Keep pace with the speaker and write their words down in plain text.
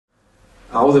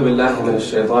أعوذ بالله من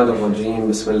الشيطان الرجيم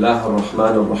بسم الله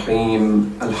الرحمن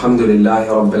الرحيم الحمد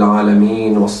لله رب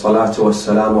العالمين والصلاة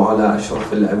والسلام على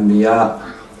أشرف الأنبياء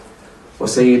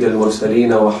وسيد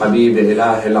المرسلين وحبيب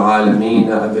إله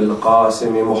العالمين أبي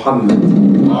القاسم محمد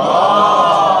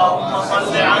اللهم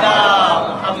صل على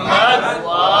محمد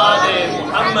وآل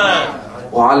محمد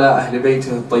وعلى أهل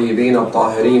بيته الطيبين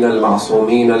الطاهرين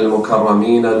المعصومين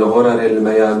المكرمين الغرر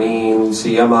الميامين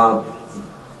سيما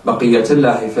بقية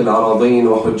الله في الأراضين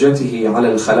وحجته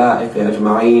على الخلائق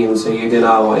أجمعين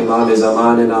سيدنا وإمام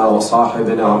زماننا وصاحب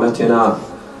نعمتنا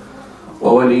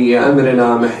وولي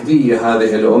أمرنا مهدي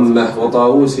هذه الأمة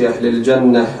وطاووس أهل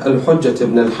الجنة الحجة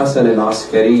بن الحسن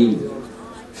العسكري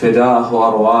فداه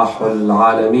أرواح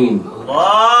العالمين.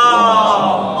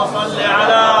 اللهم صل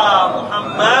على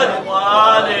محمد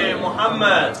وآل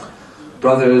محمد.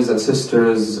 Brothers and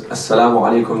sisters, Assalamu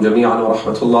alaikum jami'an wa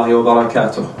rahmatullahi wa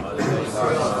barakatuh.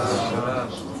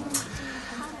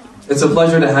 It's a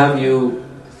pleasure to have you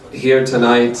here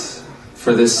tonight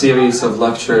for this series of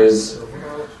lectures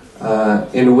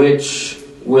in which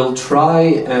we'll try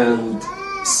and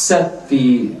set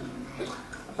the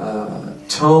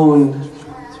tone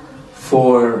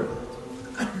for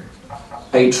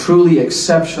a truly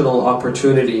exceptional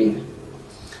opportunity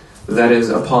that is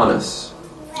upon us.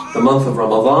 The month of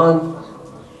Ramadan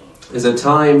is a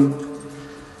time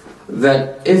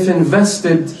that, if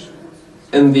invested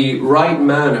in the right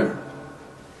manner,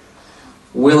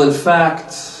 will in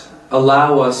fact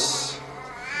allow us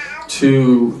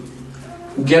to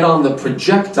get on the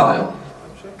projectile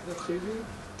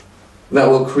that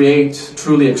will create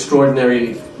truly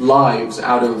extraordinary lives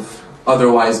out of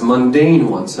otherwise mundane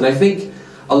ones. And I think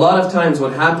a lot of times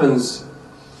what happens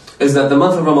is that the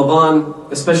month of Ramadan,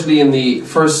 especially in the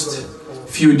first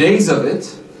few days of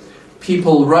it,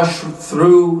 people rush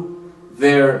through,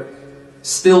 they're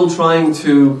still trying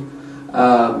to,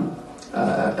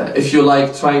 if you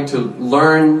like, trying to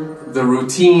learn the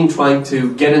routine, trying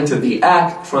to get into the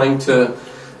act, trying to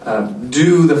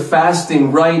do the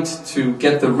fasting right, to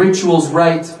get the rituals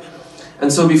right.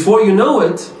 And so before you know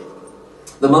it,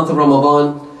 the month of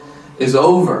Ramadan is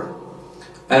over.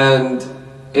 And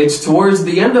it's towards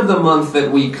the end of the month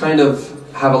that we kind of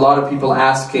have a lot of people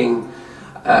asking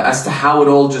as to how it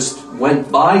all just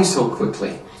went by so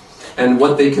quickly and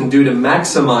what they can do to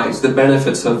maximize the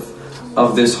benefits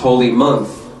of this holy month.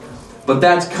 But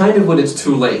that's kind of when it's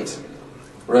too late,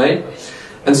 right?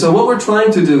 And so what we're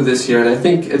trying to do this year, and I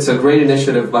think it's a great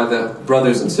initiative by the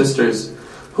brothers and sisters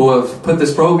who have put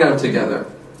this program together,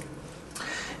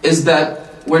 is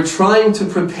that we're trying to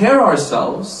prepare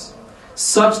ourselves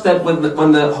such that when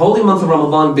the holy month of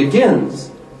Ramadan begins,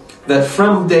 that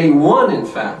from day one, in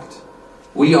fact,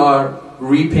 we are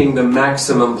reaping the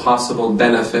maximum possible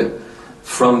benefit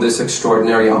from this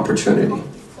extraordinary opportunity.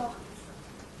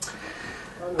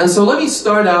 And so let me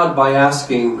start out by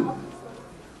asking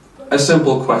a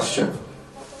simple question.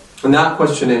 And that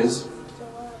question is,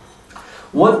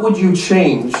 what would you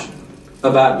change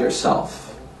about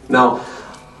yourself? Now,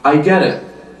 I get it.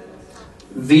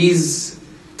 These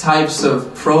types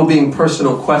of probing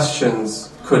personal questions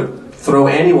could throw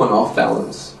anyone off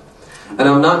balance. And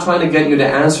I'm not trying to get you to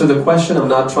answer the question. I'm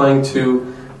not trying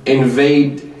to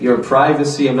invade your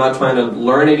privacy. I'm not trying to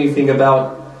learn anything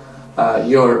about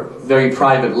your very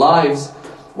private lives.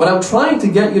 What I'm trying to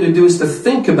get you to do is to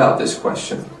think about this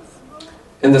question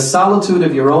in the solitude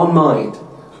of your own mind.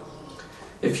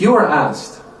 If you are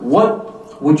asked,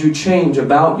 what would you change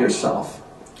about yourself?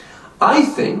 I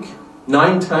think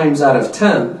 9 times out of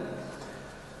 10,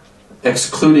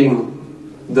 excluding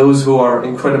those who are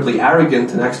incredibly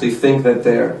arrogant and actually think that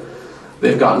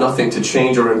they've got nothing to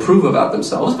change or improve about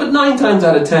themselves, but 9 times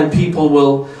out of 10 people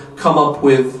will come up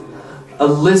with a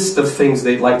list of things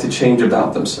they'd like to change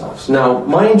about themselves. Now,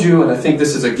 mind you, and I think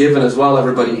this is a given as well,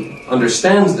 everybody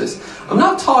understands this, I'm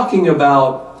not talking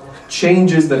about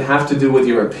changes that have to do with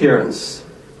your appearance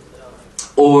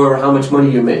or how much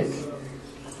money you make,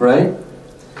 right?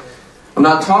 I'm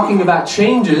not talking about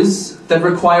changes that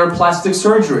require plastic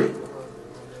surgery.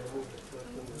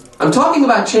 I'm talking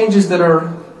about changes that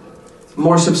are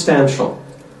more substantial.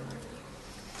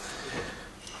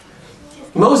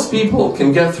 Most people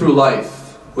can get through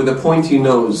life with a pointy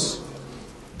nose.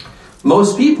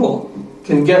 Most people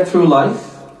can get through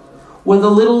life with a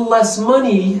little less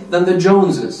money than the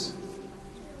Joneses.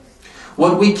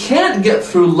 What we can't get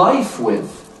through life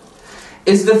with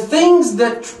is the things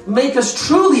that make us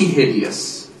truly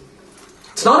hideous.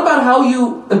 It's not about how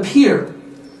you appear.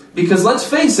 Because let's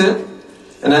face it,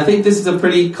 and I think this is a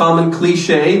pretty common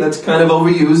cliche that's kind of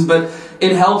overused, but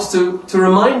it helps to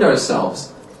remind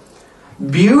ourselves.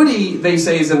 Beauty, they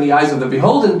say, is in the eyes of the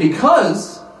beholden,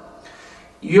 because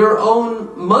your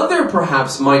own mother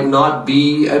perhaps might not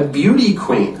be a beauty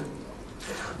queen.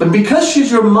 But because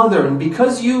she's your mother, and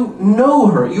because you know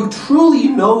her, you truly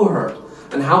know her,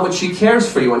 and how much she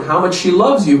cares for you, and how much she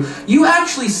loves you, you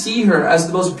actually see her as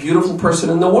the most beautiful person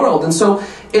in the world. And so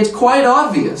it's quite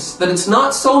obvious that it's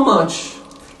not so much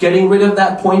getting rid of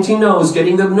that pointy nose,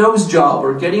 getting the nose job,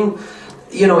 or getting,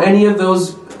 any of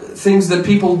those things that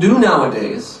people do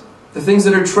nowadays, the things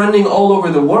that are trending all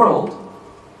over the world.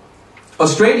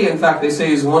 Australia, in fact, they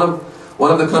say, is one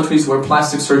of the countries where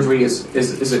plastic surgery is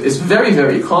very,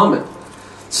 very common.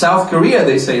 South Korea,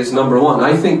 they say, is number one.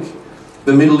 I think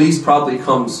the Middle East probably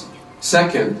comes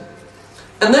second.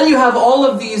 And then you have all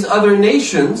of these other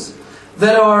nations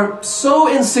that are so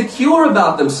insecure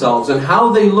about themselves and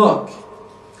how they look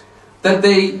that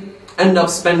they end up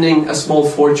spending a small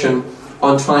fortune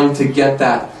on trying to get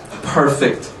that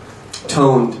perfect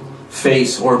toned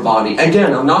face or body.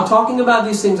 Again, I'm not talking about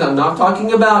these things. I'm not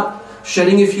talking about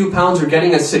shedding a few pounds or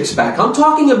getting a six-pack. I'm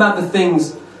talking about the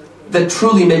things that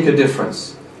truly make a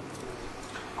difference.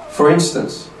 For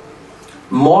instance,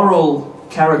 moral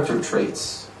character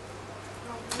traits.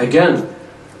 Again,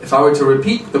 if I were to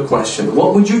repeat the question,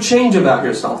 what would you change about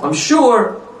yourself? I'm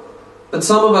sure that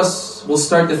some of us will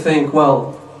start to think,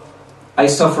 well, I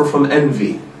suffer from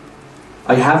envy.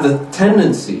 I have the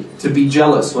tendency to be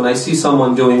jealous. When I see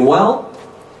someone doing well,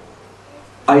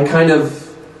 I kind of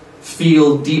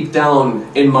feel deep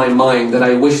down in my mind that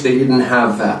I wish they didn't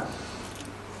have that.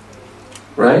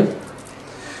 Right?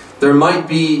 There might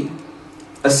be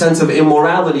a sense of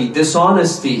immorality,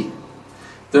 dishonesty.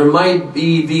 There might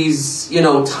be these,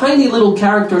 tiny little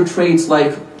character traits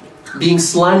like being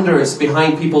slanderous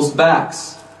behind people's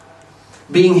backs,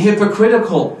 being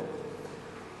hypocritical.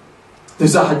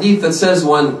 There's a hadith that says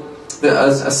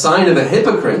a sign of a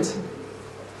hypocrite.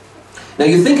 Now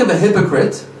you think of a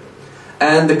hypocrite,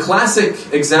 and the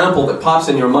classic example that pops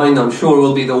in your mind, I'm sure,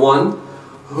 will be the one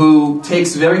who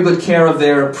takes very good care of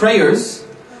their prayers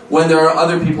when there are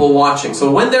other people watching.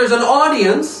 So when there's an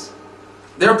audience,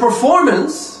 their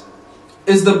performance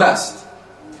is the best.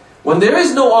 When there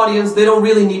is no audience, they don't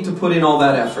really need to put in all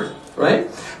that effort, right?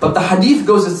 But the hadith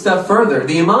goes a step further.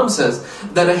 The Imam says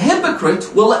that a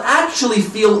hypocrite will actually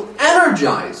feel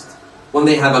energized when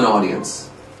they have an audience.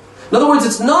 In other words,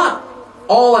 it's not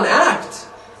all an act.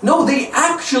 No, they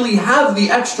actually have the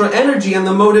extra energy and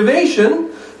the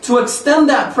motivation to extend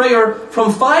that prayer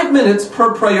from 5 minutes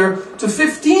per prayer to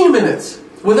 15 minutes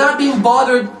without being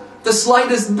bothered the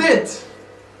slightest bit.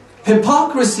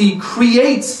 Hypocrisy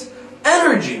creates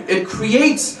energy. It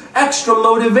creates extra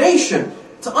motivation.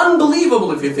 It's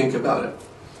unbelievable if you think about it.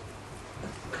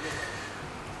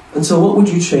 And so what would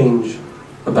you change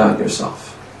about yourself?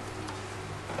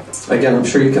 Again, I'm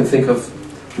sure you can think of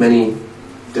many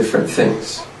different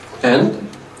things. And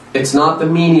it's not the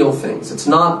menial things. It's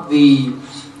not the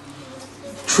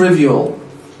trivial.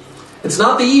 It's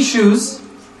not the issues.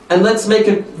 And let's make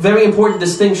a very important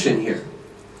distinction here.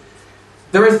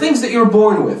 There are things that you're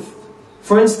born with.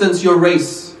 For instance, your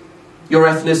race, your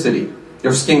ethnicity,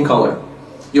 your skin color,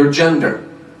 your gender.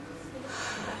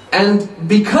 And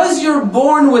because you're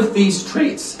born with these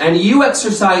traits and you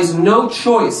exercise no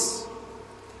choice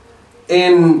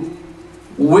in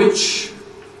which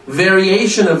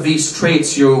variation of these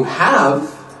traits you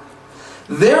have,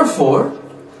 therefore,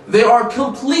 they are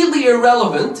completely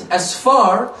irrelevant as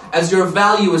far as your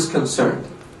value is concerned.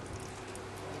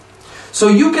 So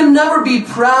you can never be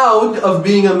proud of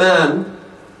being a man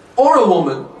or a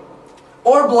woman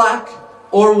or black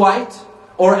or white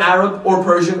or Arab or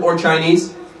Persian or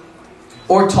Chinese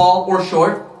or tall or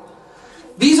short.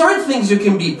 These aren't things you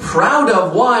can be proud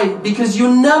of. Why? Because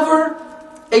you never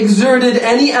exerted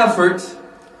any effort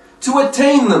to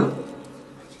attain them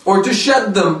or to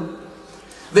shed them.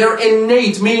 They're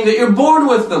innate, meaning that you're born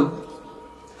with them.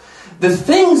 The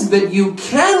things that you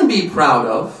can be proud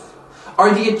of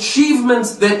are the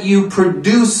achievements that you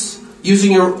produce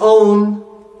using your own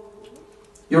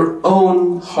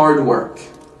hard work.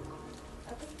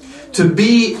 To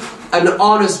be an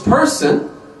honest person,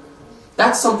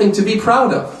 that's something to be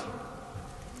proud of.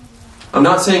 I'm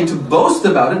not saying to boast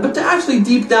about it, but to actually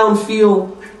deep down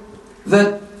feel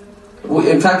that.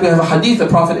 In fact, we have a hadith of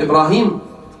Prophet Ibrahim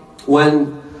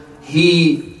when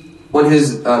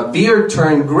his beard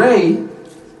turned gray,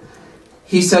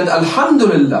 he said,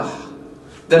 Alhamdulillah,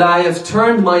 that I have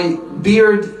turned my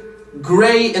beard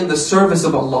gray in the service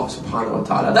of Allah subhanahu wa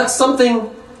ta'ala. That's something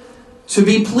to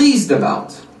be pleased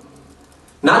about.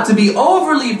 Not to be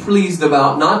overly pleased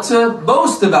about, not to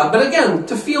boast about, but again,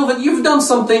 to feel that you've done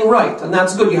something right. And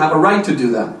that's good, you have a right to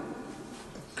do that.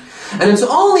 And it's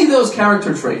only those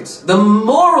character traits, the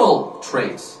moral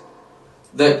traits,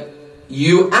 that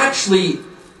you actually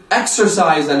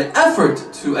exercise an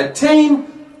effort to attain,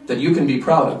 that you can be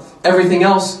proud of. Everything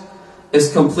else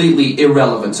is completely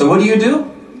irrelevant. So what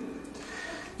do?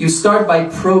 You start by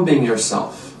probing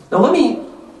yourself. Now let me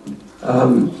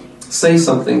say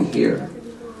something here.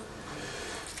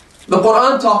 The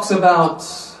Quran talks about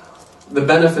the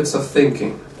benefits of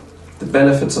thinking, the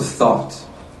benefits of thought.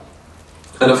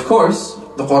 And of course,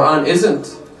 the Quran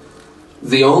isn't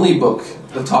the only book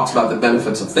that talks about the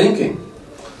benefits of thinking.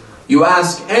 You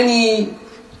ask any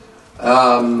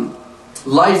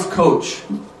life coach,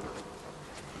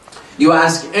 you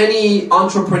ask any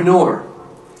entrepreneur,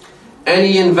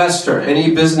 any investor,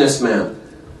 any businessman,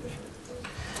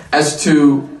 as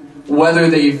to whether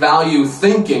they value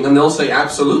thinking, and they'll say,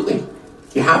 absolutely.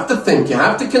 You have to think, you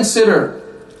have to consider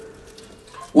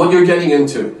what you're getting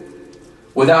into.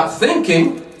 Without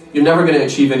thinking, you're never going to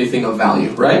achieve anything of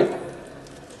value, right?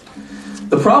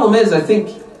 The problem is, I think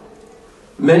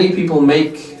many people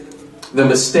make the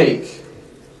mistake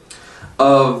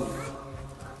of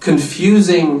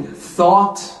confusing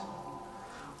thought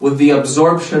with the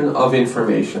absorption of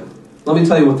information. Let me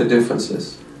tell you what the difference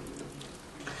is.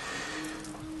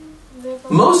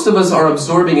 Most of us are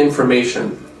absorbing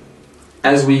information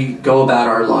as we go about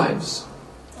our lives.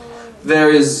 There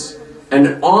is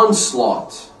an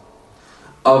onslaught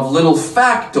of little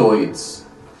factoids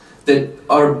that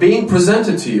are being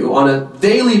presented to you on a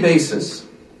daily basis.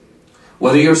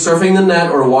 Whether you're surfing the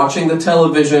net or watching the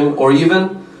television or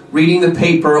even reading the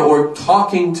paper or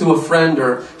talking to a friend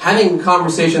or having a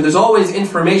conversation, there's always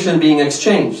information being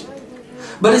exchanged.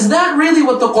 But is that really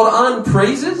what the Quran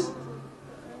praises?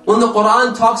 When the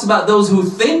Quran talks about those who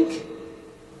think,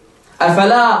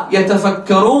 أَفَلَا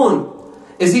يَتَفَكَّرُونَ,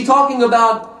 is he talking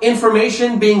about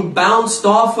information being bounced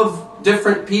off of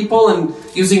different people and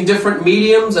using different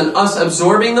mediums and us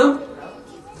absorbing them?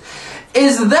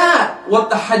 Is that what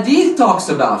the hadith talks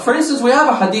about? For instance, we have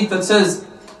a hadith that says,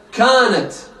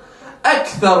 كانت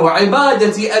أكثر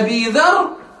عبادة أبي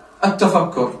ذر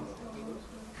التفكر.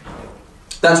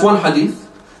 That's one hadith.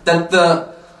 That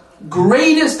the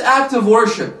greatest act of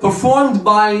worship performed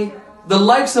by the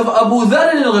likes of Abu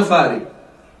Dharr al-Ghifari.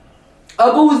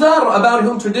 Abu Dharr, about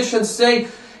whom traditions say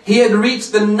he had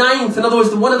reached the 9th, in other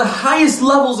words, one of the highest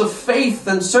levels of faith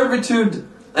and servitude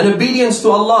and obedience to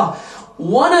Allah.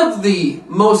 One of the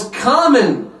most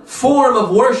common form of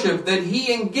worship that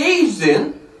he engaged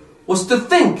in was to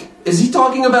think. Is he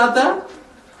talking about that?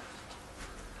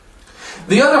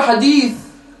 The other hadith,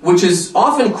 which is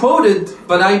often quoted,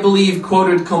 but I believe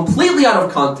quoted completely out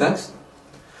of context,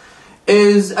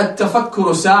 is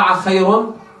التفكر ساعة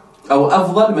خير أو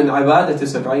أفضل من عبادة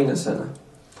 70 سنة.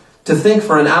 To think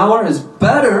for an hour is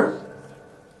better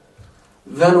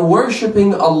than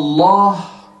worshipping Allah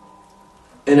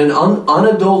in an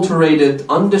unadulterated,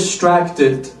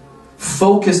 undistracted,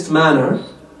 focused manner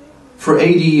for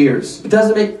 80 years.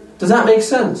 Does that make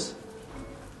sense?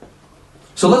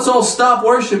 So let's all stop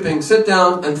worshipping, sit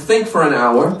down and think for an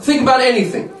hour. Think about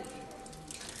anything.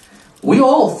 We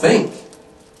all think.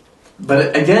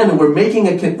 But again,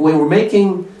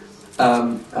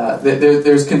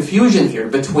 there's confusion here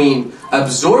between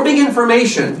absorbing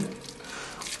information,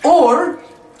 or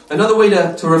another way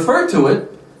to refer to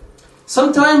it,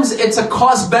 sometimes it's a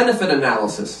cost-benefit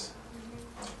analysis.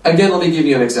 Again, let me give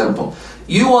you an example.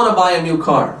 You want to buy a new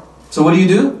car. So what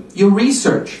do? You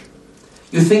research.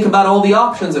 You think about all the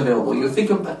options available. You think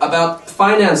about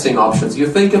financing options. You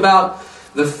think about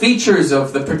the features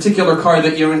of the particular car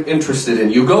that you're interested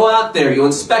in. You go out there, you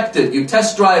inspect it, you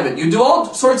test drive it, you do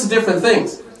all sorts of different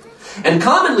things. And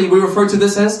commonly we refer to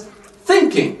this as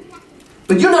thinking.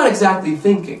 But you're not exactly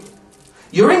thinking.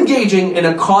 You're engaging in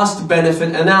a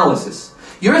cost-benefit analysis.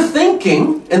 You're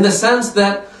thinking in the sense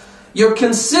that you're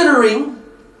considering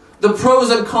the pros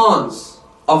and cons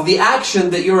of the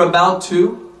action that you're about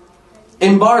to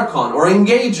embark on or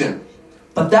engage in.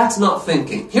 But that's not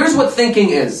thinking. Here's what thinking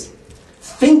is.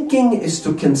 Thinking is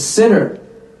to consider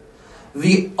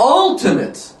the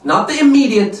ultimate, not the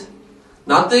immediate,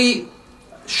 not the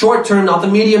short term, not the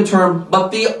medium term, but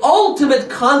the ultimate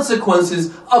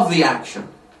consequences of the action.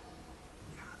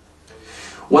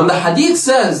 When the hadith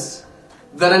says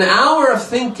that an hour of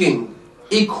thinking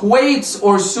equates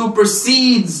or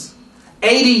supersedes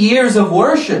 80 years of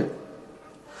worship,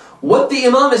 what the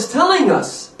Imam is telling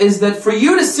us is that for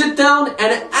you to sit down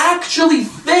and actually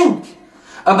think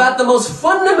about the most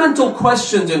fundamental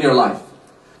questions in your life,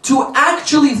 to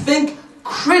actually think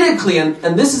critically, and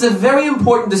this is a very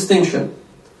important distinction,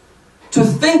 to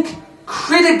think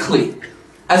critically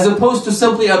as opposed to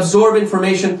simply absorb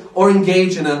information or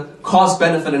engage in a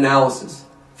cost-benefit analysis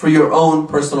for your own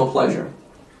personal pleasure.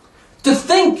 To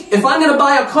think, if I'm going to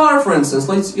buy a car, for instance,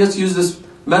 let's use this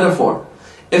metaphor.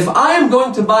 If I am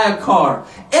going to buy a car,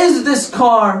 is this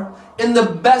car in the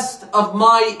best of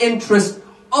my interest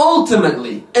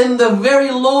ultimately, in the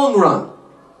very long run?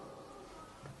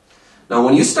 Now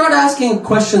when you start asking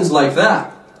questions like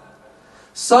that,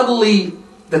 suddenly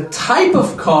the type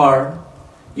of car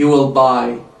you will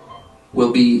buy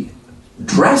will be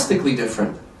drastically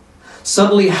different.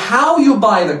 Suddenly how you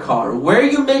buy the car, where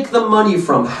you make the money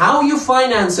from, how you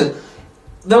finance it,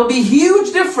 there'll be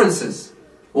huge differences.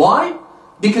 Why?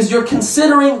 Because you're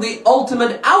considering the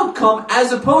ultimate outcome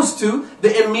as opposed to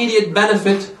the immediate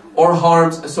benefit or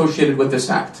harms associated with this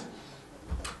act.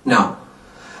 Now,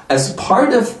 as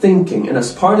part of thinking and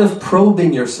as part of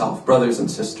probing yourself, brothers and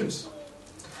sisters,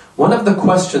 one of the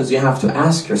questions you have to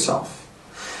ask yourself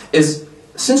is,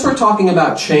 since we're talking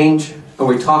about change and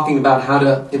we're talking about how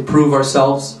to improve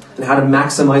ourselves and how to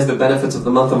maximize the benefits of the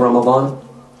month of Ramadan,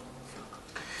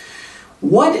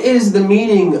 what is the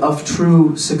meaning of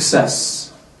true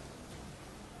success?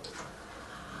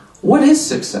 What is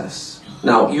success?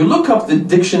 Now, you look up the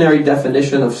dictionary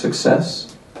definition of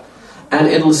success, and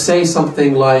it'll say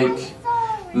something like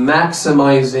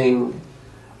maximizing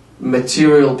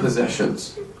material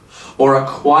possessions or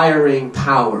acquiring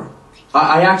power.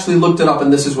 I actually looked it up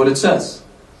and this is what it says.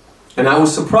 And I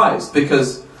was surprised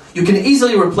because you can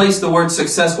easily replace the word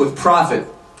success with profit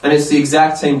and it's the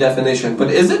exact same definition.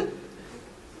 But is it?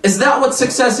 Is that what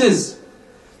success is?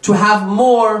 To have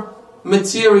more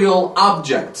material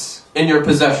objects in your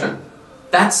possession.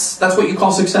 That's what you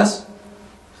call success?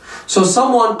 So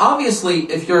someone,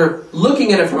 obviously, if you're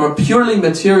looking at it from a purely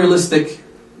materialistic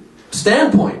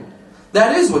standpoint,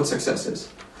 that is what success is.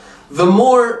 The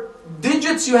more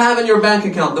digits you have in your bank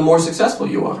account, the more successful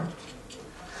you are.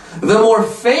 The more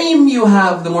fame you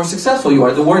have, the more successful you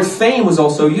are. The word fame was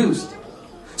also used.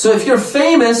 So if you're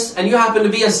famous and you happen to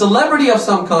be a celebrity of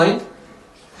some kind,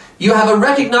 you have a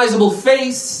recognizable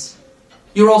face,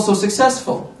 you're also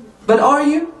successful. But are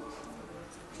you?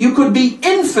 You could be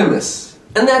infamous,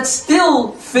 and that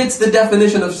still fits the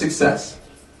definition of success.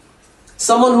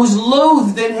 Someone who's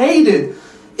loathed and hated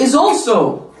is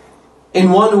also,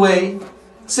 in one way,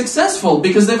 successful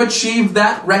because they've achieved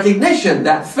that recognition,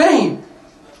 that fame.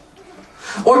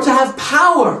 Or to have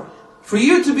power, for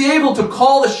you to be able to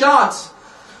call the shots,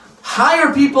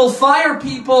 hire people, fire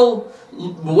people,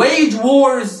 wage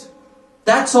wars,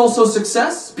 that's also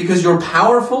success because you're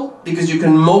powerful, because you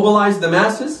can mobilize the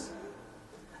masses.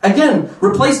 Again,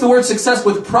 replace the word success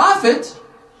with profit,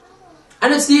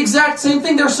 and it's the exact same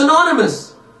thing. They're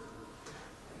synonymous.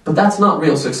 But that's not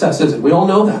real success, is it? We all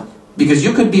know that. Because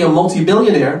you could be a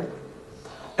multi-billionaire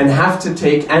and have to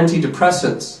take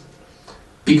antidepressants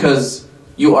because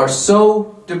you are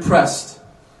so depressed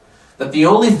that the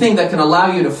only thing that can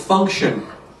allow you to function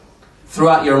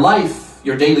throughout your life,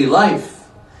 your daily life,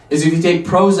 is if you take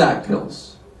Prozac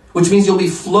pills. Which means you'll be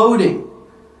floating.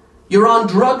 You're on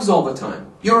drugs all the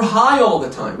time. You're high all the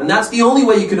time. And that's the only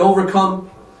way you can overcome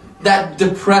that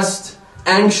depressed,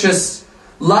 anxious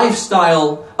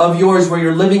lifestyle of yours where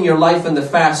you're living your life in the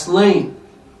fast lane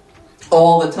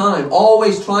all the time.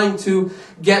 Always trying to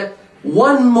get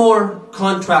one more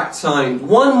contract signed,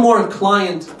 one more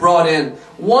client brought in,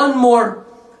 one more,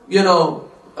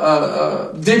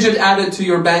 digit added to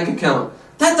your bank account.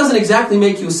 That doesn't exactly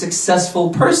make you a successful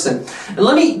person. And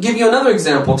let me give you another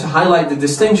example to highlight the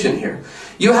distinction here.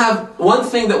 You have one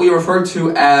thing that we refer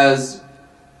to as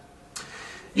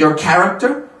your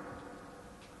character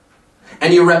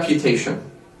and your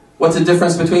reputation. What's the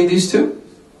difference between these two?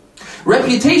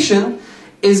 Reputation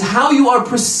is how you are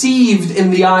perceived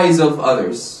in the eyes of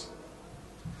others.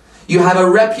 You have a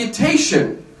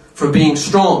reputation for being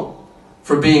strong,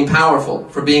 for being powerful,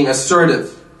 for being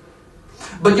assertive.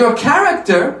 But your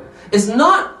character is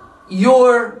not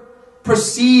your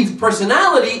perceived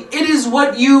personality, it is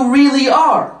what you really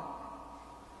are.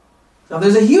 Now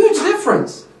there's a huge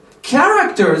difference.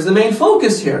 Character is the main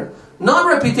focus here, not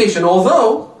reputation.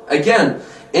 Although, again,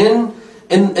 in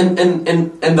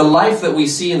the life that we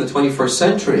see in the 21st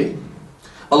century,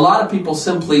 a lot of people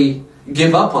simply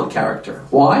give up on character.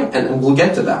 Why? And we'll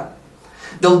get to that.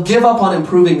 They'll give up on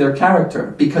improving their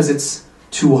character because it's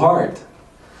too hard.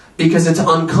 Because it's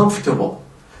uncomfortable.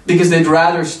 Because they'd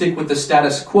rather stick with the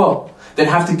status quo. They'd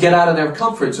have to get out of their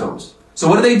comfort zones. So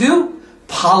what do?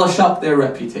 Polish up their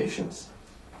reputations.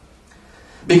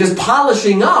 Because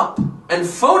polishing up and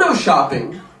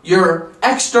photoshopping your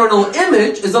external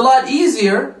image is a lot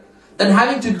easier than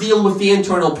having to deal with the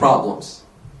internal problems.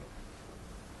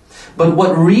 But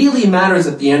what really matters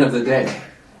at the end of the day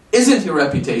isn't your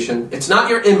reputation, it's not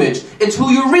your image, it's who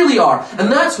you really are.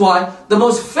 And that's why the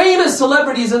most famous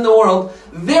celebrities in the world,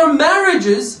 their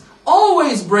marriages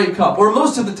always break up, or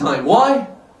most of the time. Why?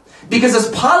 Because as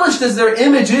polished as their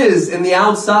image is in the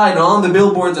outside, and on the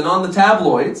billboards and on the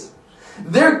tabloids,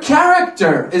 their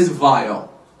character is vile.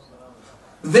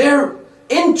 Their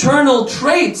internal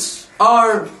traits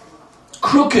are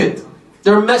crooked.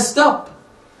 They're messed up.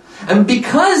 And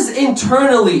because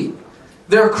internally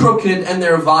they're crooked and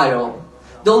they're vile,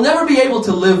 they'll never be able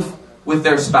to live with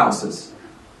their spouses.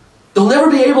 They'll never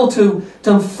be able to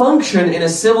function in a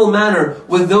civil manner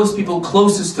with those people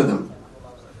closest to them.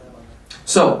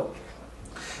 So,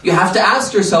 you have to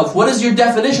ask yourself, what is your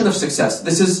definition of success?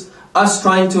 This is us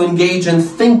trying to engage in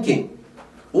thinking.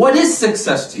 What is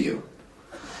success to you?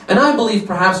 And I believe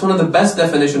perhaps one of the best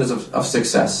definitions of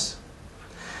success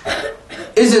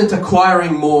isn't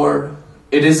acquiring more,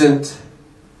 it isn't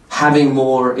having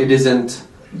more, it isn't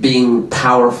being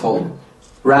powerful.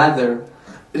 Rather,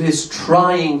 it is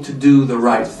trying to do the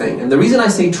right thing. And the reason I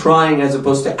say trying as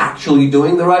opposed to actually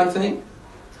doing the right thing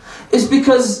is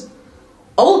because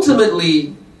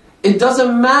ultimately it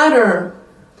doesn't matter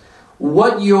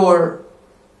what your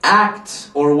act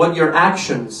or what your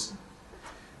actions,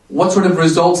 what sort of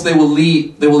results they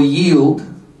will yield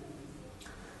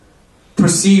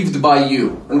perceived by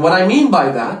you. And what I mean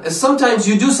by that is sometimes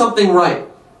you do something right,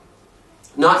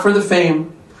 not for the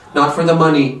fame, not for the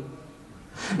money,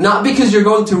 not because you're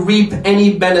going to reap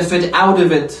any benefit out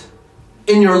of it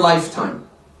in your lifetime.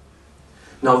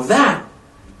 Now that,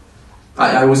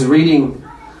 I was reading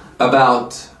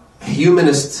about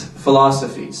humanist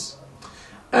philosophies.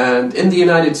 And in the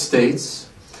United States,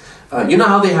 you know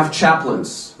how they have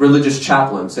chaplains, religious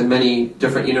chaplains in many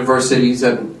different universities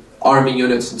and army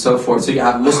units and so forth. So you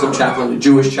have a Muslim chaplain, a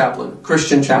Jewish chaplain,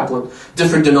 Christian chaplain,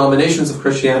 different denominations of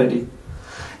Christianity.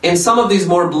 In some of these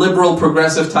more liberal,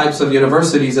 progressive types of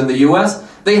universities in the US,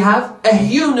 they have a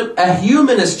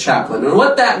humanist chaplain. And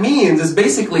what that means is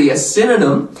basically a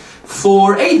synonym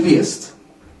for atheist.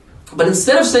 But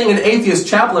instead of saying an atheist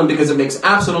chaplain because it makes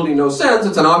absolutely no sense,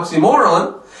 it's an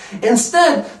oxymoron,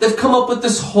 instead they've come up with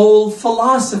this whole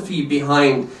philosophy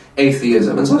behind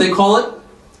atheism. And so they call it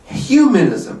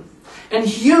humanism. And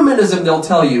humanism, they'll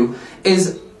tell you,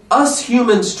 is us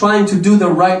humans trying to do the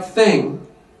right thing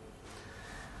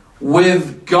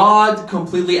with God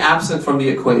completely absent from the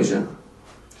equation.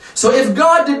 So if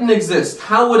God didn't exist,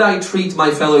 how would I treat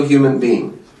my fellow human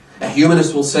being? A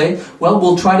humanist will say, well,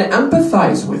 we'll try to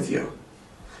empathize with you.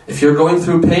 If you're going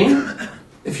through pain,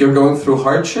 if you're going through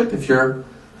hardship, if you're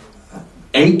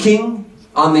aching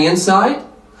on the inside,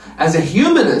 as a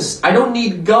humanist, I don't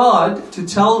need God to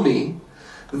tell me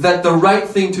that the right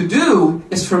thing to do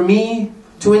is for me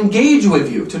to engage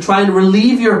with you, to try and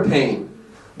relieve your pain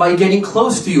by getting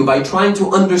close to you, by trying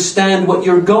to understand what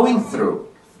you're going through.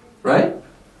 Right?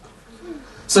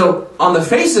 So, on the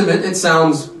face of it, it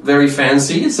sounds very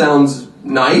fancy, it sounds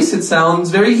nice, it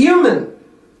sounds very human.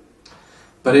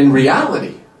 But in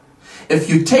reality, if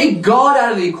you take God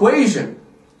out of the equation,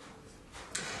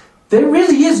 there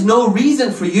really is no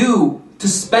reason for you to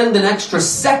spend an extra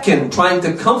second trying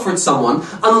to comfort someone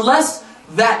unless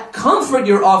that comfort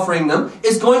you're offering them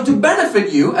is going to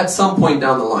benefit you at some point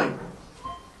down the line.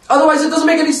 Otherwise, it doesn't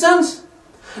make any sense.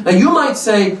 Now, you might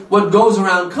say, what goes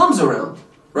around comes around.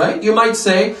 Right? You might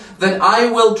say that I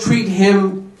will treat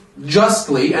him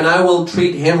justly and I will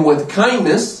treat him with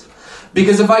kindness,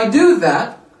 because if I do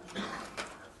that,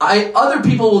 other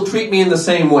people will treat me in the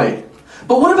same way.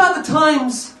 But what about the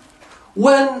times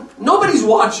when nobody's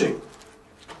watching?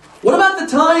 What about the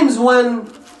times when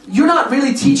you're not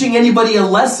really teaching anybody a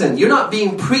lesson? You're not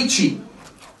being preachy.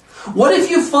 What if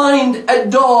you find a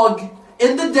dog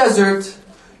in the desert?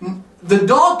 The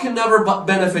dog can never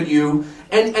benefit you,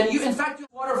 and you, in fact, you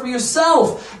water for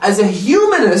yourself. As a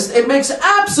humanist, it makes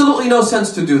absolutely no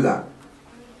sense to do that.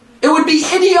 It would be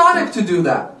idiotic to do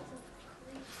that.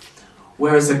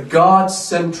 Whereas a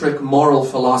God-centric moral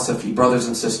philosophy, brothers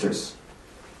and sisters,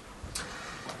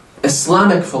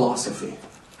 Islamic philosophy,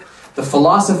 the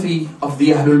philosophy of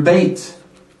the Ahlul Bayt,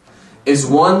 is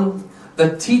one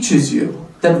that teaches you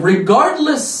that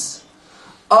regardless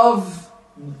of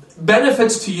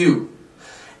benefits to you,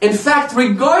 in fact,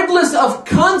 regardless of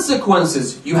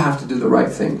consequences, you have to do the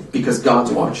right thing because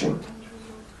God's watching.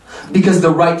 Because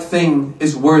the right thing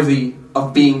is worthy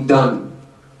of being done.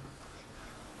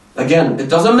 Again, it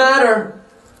doesn't matter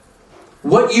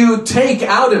what you take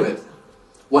out of it.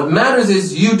 What matters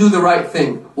is you do the right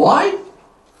thing. Why?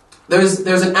 There's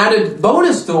an added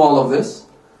bonus to all of this.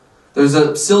 There's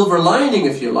a silver lining,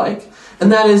 if you like.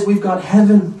 And that is we've got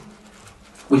heaven.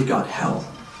 we've got hell.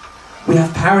 We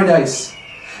have paradise.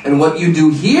 And what you do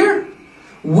here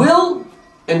will,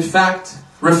 in fact,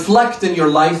 reflect in your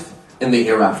life in the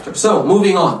hereafter. So,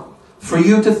 moving on. For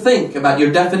you to think about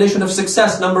your definition of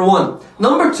success, number one.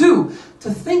 Number two,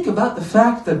 to think about the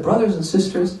fact that, brothers and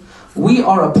sisters, we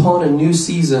are upon a new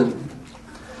season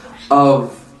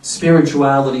of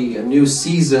spirituality, a new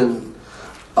season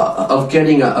of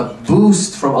getting a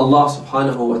boost from Allah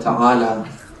subhanahu wa ta'ala.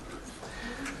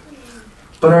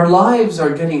 But our lives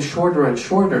are getting shorter and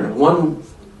shorter. One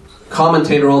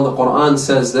commentator on the Quran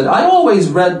says that I always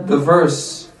read the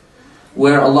verse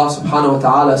where Allah subhanahu wa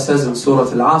ta'ala says in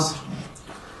Surah Al-Asr,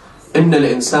 إِنَّ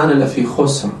الْإِنسَانَ لَفِي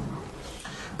خُسْرٍ.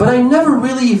 But I never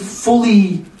really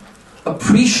fully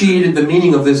appreciated the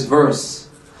meaning of this verse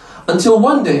until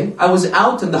one day I was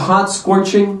out in the hot,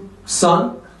 scorching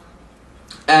sun,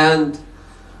 and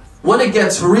when it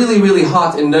gets really, really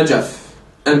hot in Najaf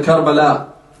and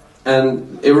Karbala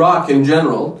and Iraq in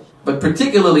general, but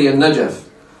particularly in Najaf,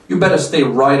 you better stay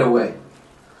right away,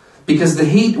 because the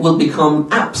heat will become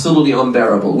absolutely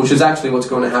unbearable, which is actually what's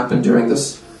going to happen during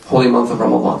this holy month of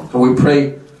Ramadan. And we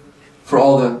pray for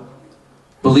all the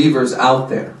believers out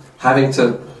there having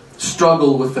to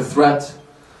struggle with the threat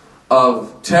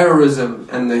of terrorism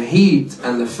and the heat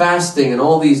and the fasting and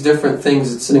all these different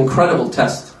things. It's an incredible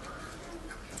test.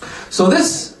 So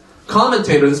this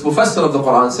commentator, this mufassir of the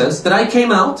Quran says that I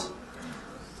came out,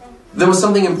 there was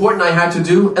something important I had to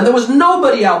do, and there was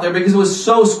nobody out there because it was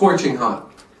so scorching hot.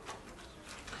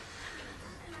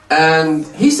 And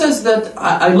he says that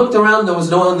I looked around, there was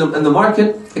no one in the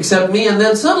market except me, and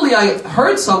then suddenly I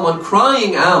heard someone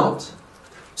crying out,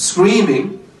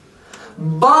 screaming,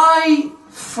 "Buy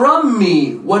from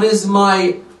me what is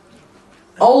my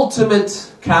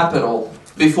ultimate capital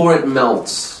before it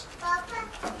melts."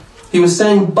 He was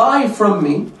saying, buy from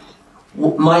me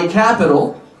my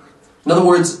capital. In other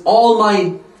words, all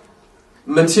my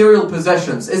material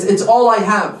possessions. It's all I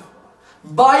have.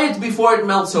 Buy it before it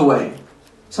melts away.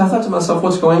 So I thought to myself,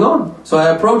 what's going on? So I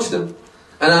approached him,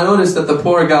 and I noticed that the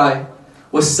poor guy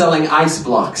was selling ice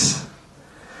blocks.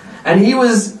 And he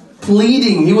was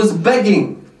pleading, he was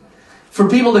begging for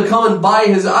people to come and buy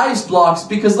his ice blocks,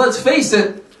 because let's face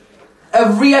it,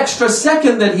 every extra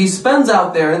second that he spends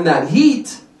out there in that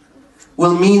heat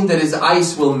will mean that his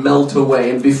ice will melt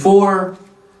away. And before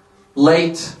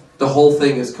late, the whole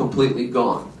thing is completely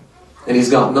gone. And he's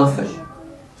got nothing.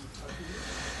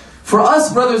 For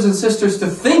us, brothers and sisters, to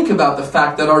think about the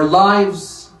fact that our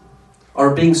lives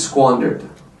are being squandered.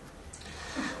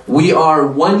 We are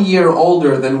 1 year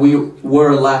older than we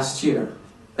were last year,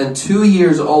 and 2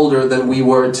 years older than we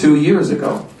were 2 years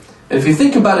ago. And if you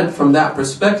think about it from that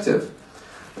perspective,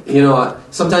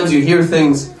 sometimes you hear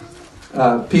things,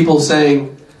 people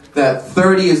saying that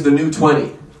 30 is the new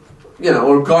 20,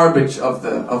 or garbage of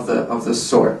the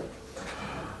sort.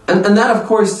 And that, of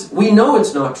course, we know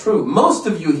it's not true. Most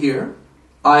of you here,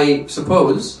 I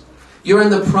suppose, you're in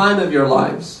the prime of your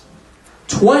lives.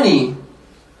 20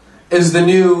 is the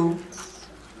new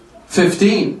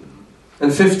 15.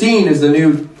 And 15 is the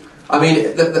new...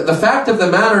 the fact of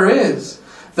the matter is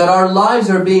that our lives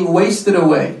are being wasted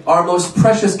away. Our most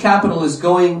precious capital is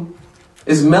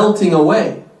melting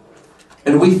away.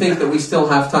 And we think that we still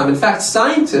have time. In fact,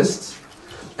 scientists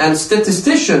and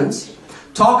statisticians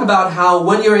talk about how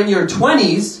when you're in your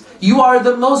 20s, you are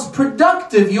the most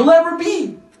productive you'll ever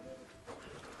be.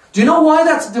 Do you know why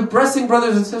that's depressing,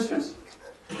 brothers and sisters?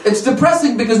 It's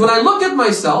depressing because when I look at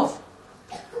myself,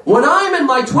 when I'm in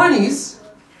my 20s,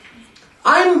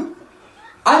 I'm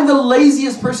the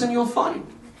laziest person you'll find.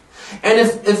 And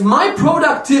if my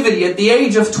productivity at the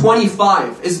age of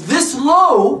 25 is this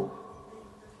low,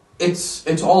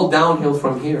 it's all downhill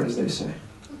from here, as they say.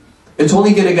 It's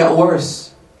only going to get worse.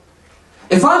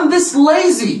 If I'm this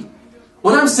lazy,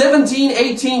 when I'm 17,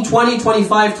 18, 20,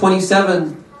 25,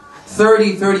 27,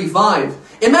 30, 35,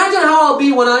 imagine how I'll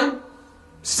be when I'm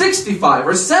 65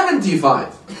 or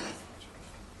 75.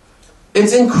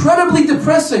 It's incredibly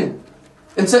depressing.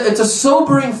 It's a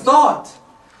sobering thought.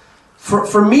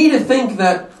 For me to think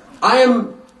that I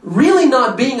am really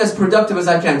not being as productive as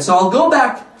I can. So I'll go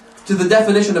back to the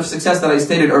definition of success that I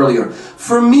stated earlier.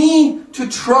 For me to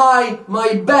try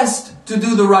my best to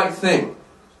do the right thing.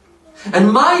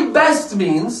 And my best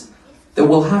means that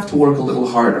we'll have to work a little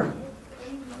harder.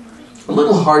 A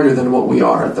little harder than what we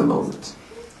are at the moment.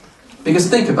 Because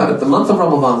think about it, the month of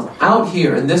Ramadan, out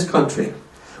here in this country,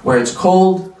 where it's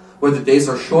cold, where the days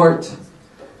are short,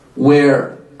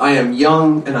 where I am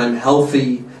young and I'm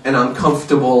healthy and I'm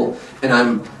comfortable and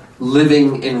I'm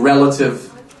living in relative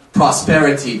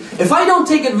prosperity. If I don't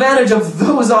take advantage of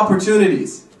those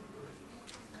opportunities,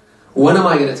 when am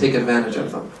I going to take advantage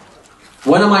of them?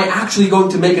 When am I actually going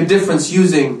to make a difference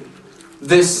using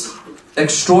this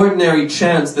extraordinary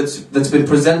chance that's been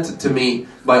presented to me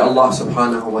by Allah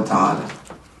subhanahu wa ta'ala?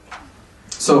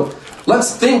 So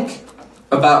let's think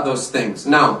about those things.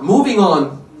 Now, moving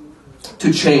on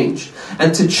to change,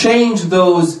 and to change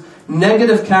those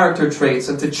negative character traits,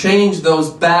 and to change those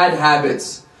bad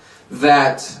habits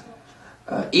that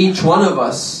each one of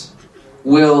us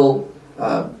will,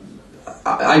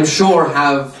 I'm sure,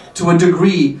 have to a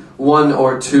degree one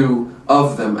or two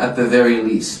of them at the very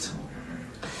least.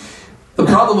 The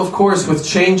problem, of course, with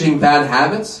changing bad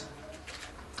habits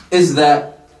is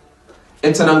that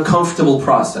it's an uncomfortable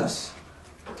process.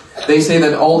 They say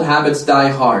that old habits die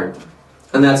hard,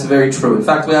 and that's very true. In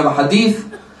fact, we have a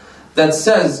hadith that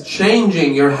says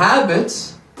changing your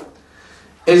habits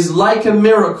is like a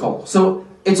miracle. So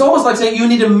it's almost like saying you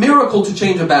need a miracle to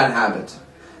change a bad habit.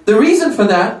 The reason for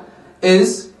that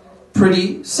is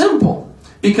pretty simple,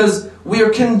 because we are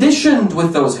conditioned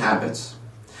with those habits.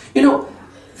 You know,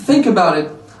 think about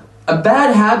it. A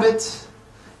bad habit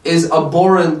is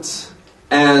abhorrent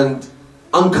and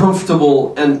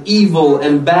uncomfortable and evil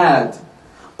and bad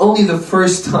only the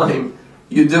first time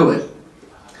you do it.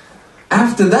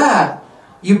 After that,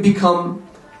 it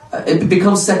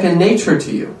becomes second nature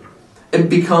to you. It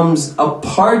becomes a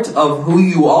part of who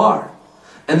you are.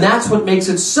 And that's what makes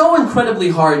it so incredibly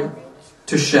hard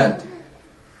to shed.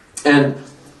 And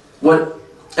what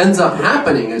ends up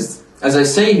happening is, as I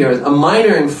say here, a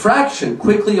minor infraction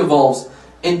quickly evolves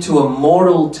into a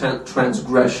mortal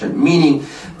transgression. Meaning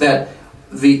that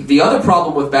the other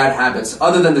problem with bad habits,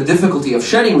 other than the difficulty of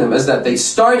shedding them, is that they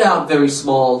start out very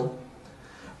small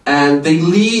and they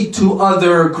lead to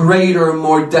other greater,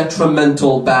 more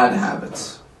detrimental bad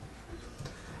habits.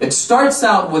 It starts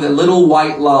out with a little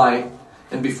white lie,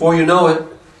 and before you know it,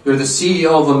 you're the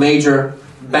CEO of a major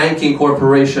banking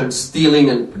corporation, stealing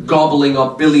and gobbling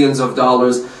up billions of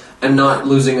dollars and not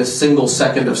losing a single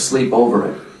second of sleep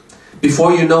over it.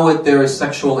 Before you know it, there is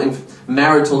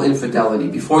marital infidelity.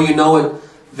 Before you know it,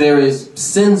 there is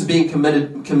sins being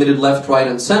committed left, right,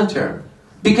 and center.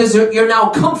 Because you're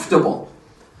now comfortable.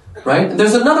 Right? And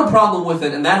there's another problem with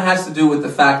it, and that has to do with the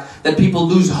fact that people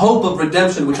lose hope of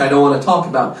redemption, which I don't want to talk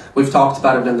about. We've talked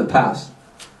about it in the past.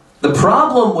 The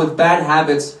problem with bad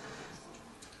habits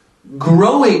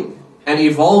growing and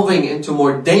evolving into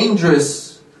more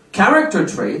dangerous character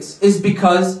traits is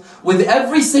because with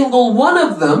every single one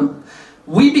of them,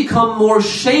 we become more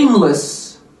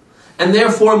shameless and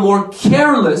therefore more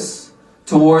careless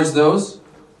towards those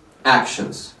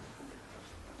actions.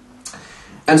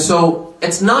 And so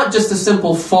it's not just a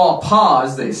simple faux pas,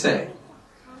 as they say.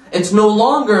 It's no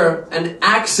longer an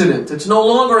accident. It's no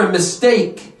longer a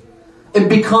mistake. It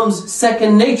becomes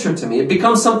second nature to me. It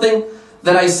becomes something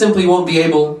that I simply won't be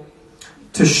able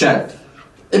to shed.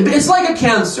 It's like a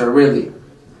cancer, really.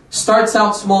 Starts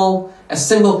out small, a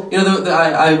single...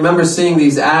 I remember seeing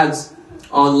these ads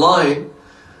online,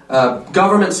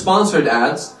 government-sponsored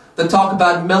ads, that talk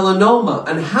about melanoma,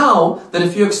 and how that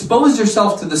if you expose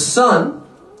yourself to the sun,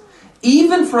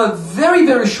 even for a very,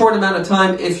 very short amount of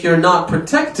time, if you're not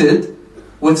protected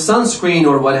with sunscreen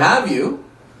or what have you,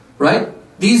 right?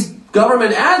 These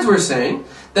government ads were saying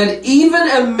that even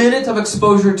a minute of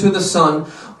exposure to the sun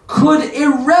could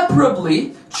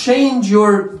irreparably change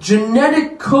your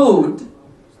genetic code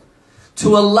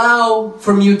to allow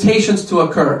for mutations to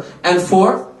occur and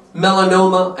for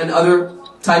melanoma and other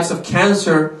types of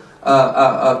cancer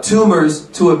tumors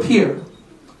to appear.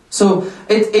 So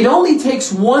it only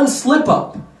takes one slip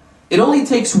up. It only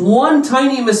takes one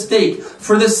tiny mistake.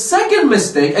 For the second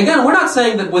mistake, again, we're not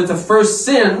saying that with the first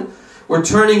sin, we're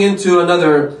turning into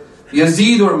another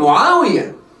Yazid or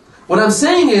Muawiyah. What I'm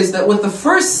saying is that with the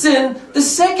first sin, the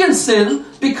second sin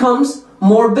becomes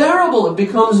more bearable. It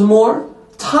becomes more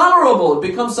tolerable. It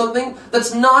becomes something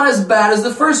that's not as bad as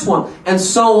the first one. And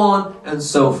so on and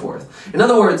so forth. In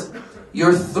other words,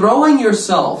 you're throwing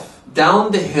yourself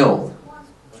down the hill.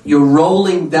 You're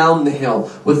rolling down the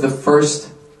hill with the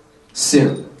first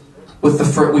sin.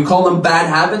 We call them bad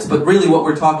habits, but really what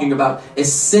we're talking about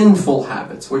is sinful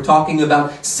habits. We're talking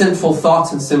about sinful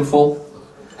thoughts and sinful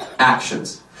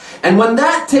actions. And when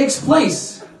that takes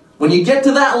place, when you get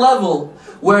to that level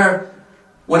where,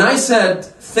 when I said,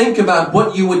 think about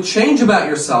what you would change about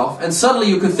yourself, and suddenly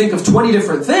you could think of 20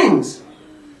 different things,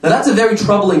 now that's a very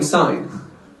troubling sign.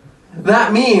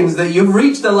 That means that you've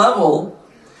reached a level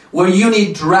where you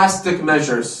need drastic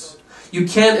measures. You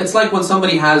can't, it's like when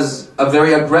somebody has a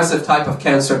very aggressive type of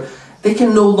cancer, they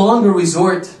can no longer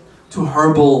resort to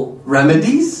herbal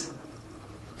remedies.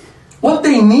 What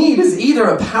they need is either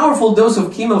a powerful dose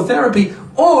of chemotherapy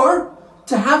or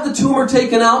to have the tumor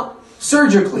taken out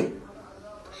surgically.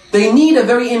 They need a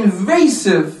very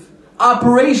invasive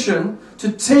operation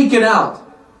to take it out.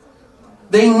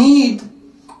 They need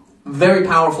very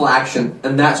powerful action,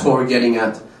 and that's what we're getting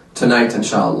at tonight,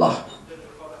 inshallah.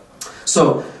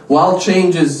 So, while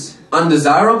change is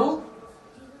undesirable,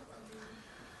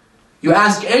 you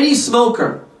ask any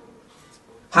smoker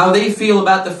how they feel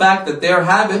about the fact that their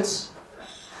habits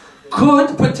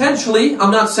could potentially,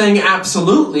 I'm not saying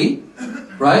absolutely,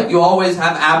 right? You always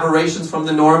have aberrations from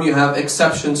the norm, you have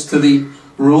exceptions to the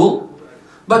rule,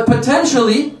 but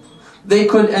potentially they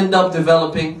could end up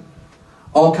developing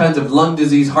all kinds of lung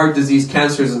disease, heart disease,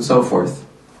 cancers, and so forth.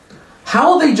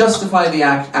 How will they justify the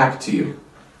act to you?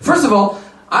 First of all,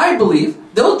 I believe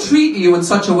they'll treat you in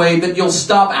such a way that you'll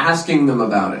stop asking them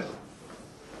about it.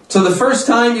 So the first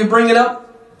time you bring it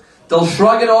up, they'll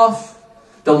shrug it off,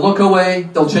 they'll look away,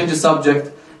 they'll change the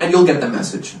subject, and you'll get the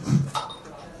message.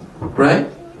 Right?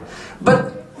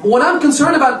 But what I'm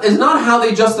concerned about is not how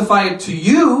they justify it to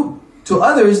you, to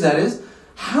others that is,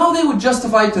 how they would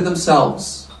justify it to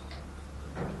themselves.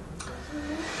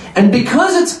 And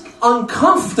because it's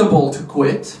uncomfortable to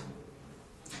quit,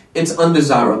 it's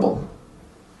undesirable.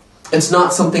 It's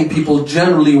not something people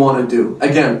generally want to do.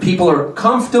 Again, people are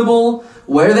comfortable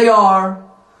where they are,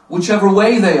 whichever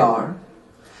way they are.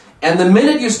 And the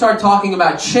minute you start talking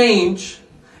about change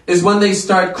is when they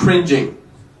start cringing.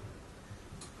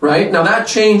 Right? Now that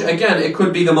change, again, it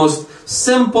could be the most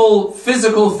simple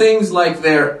physical things like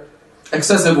their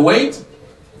excessive weight,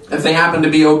 if they happen to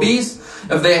be obese,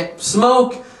 if they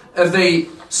smoke, if they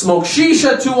smoke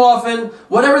shisha too often,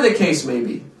 whatever the case may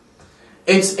be.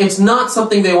 It's not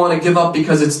something they want to give up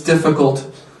because it's difficult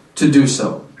to do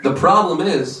so. The problem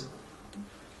is,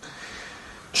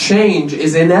 change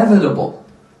is inevitable.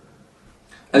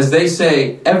 As they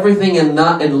say, everything in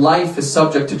life is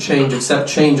subject to change except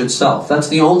change itself. That's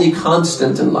the only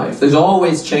constant in life. There's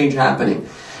always change happening.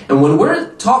 And when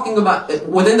we're talking about,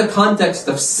 within the context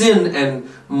of sin and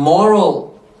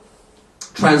moral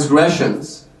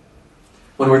transgressions,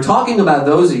 when we're talking about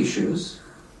those issues,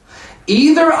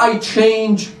 either I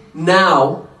change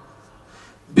now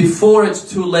before it's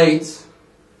too late,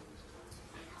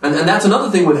 and that's another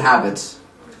thing with habits.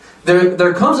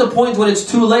 There comes a point when it's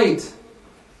too late.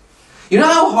 You know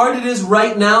how hard it is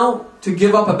right now to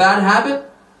give up a bad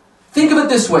habit? Think of it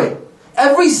this way.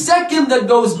 Every second that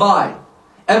goes by,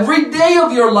 every day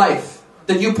of your life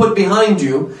that you put behind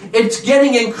you, it's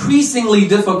getting increasingly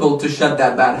difficult to shed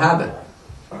that bad habit.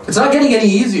 It's not getting any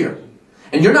easier.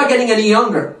 And you're not getting any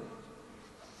younger.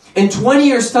 In 20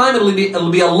 years' time,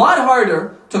 it'll be a lot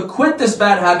harder to quit this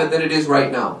bad habit than it is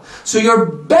right now. So your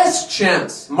best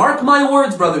chance, mark my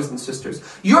words, brothers and sisters,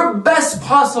 your best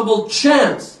possible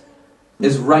chance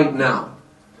is right now.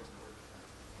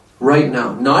 Right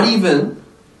now. Not even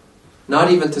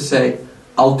to say,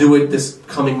 I'll do it this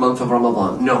coming month of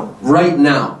Ramadan. No, right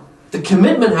now. The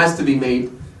commitment has to be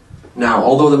made now,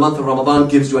 although the month of Ramadan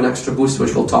gives you an extra boost,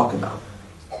 which we'll talk about.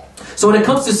 So when it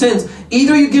comes to sins,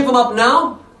 either you give them up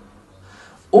now,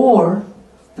 or,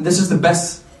 and this is the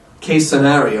best case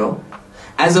scenario,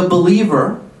 as a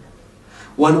believer,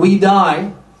 when we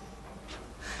die,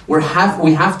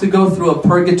 we have to go through a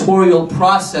purgatorial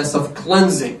process of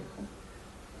cleansing.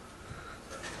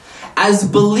 As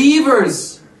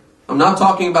believers, I'm not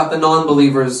talking about the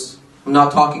non-believers, I'm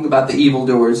not talking about the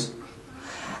evildoers.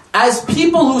 As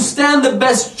people who stand the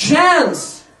best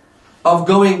chance of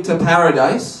going to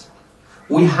paradise,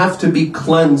 we have to be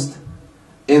cleansed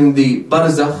in the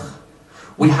barzakh.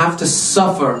 We have to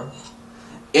suffer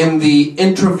in the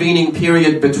intervening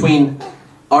period between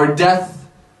our death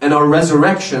and our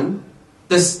resurrection,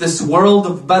 this world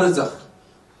of barzakh.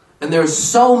 And there's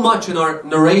so much in our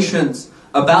narrations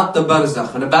about the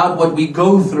barzakh and about what we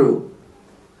go through.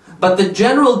 But the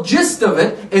general gist of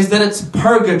it is that it's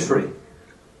purgatory.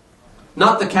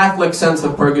 Not the Catholic sense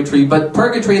of purgatory, but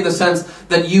purgatory in the sense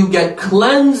that you get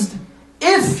cleansed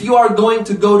if you are going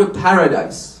to go to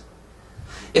paradise.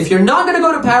 If you're not going to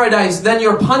go to paradise, then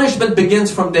your punishment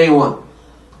begins from day one.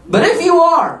 But if you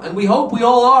are, and we hope we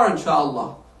all are,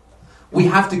 inshallah, we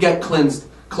have to get cleansed,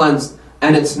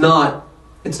 and it's not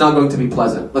going to be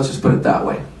pleasant. Let's just put it that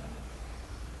way.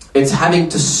 It's having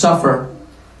to suffer.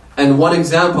 And one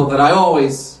example that I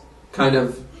always kind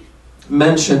of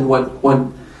mention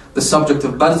when the subject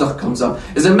of barzakh comes up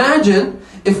is, imagine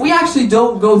if we actually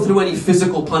don't go through any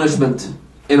physical punishment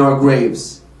in our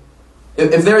graves.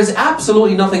 If there is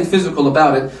absolutely nothing physical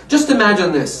about it, just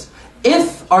imagine this.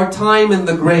 If our time in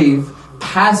the grave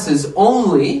passes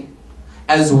only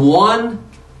as one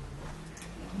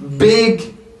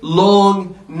big,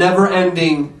 long,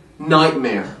 never-ending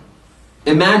nightmare.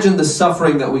 Imagine the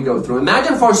suffering that we go through.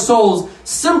 Imagine if our souls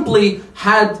simply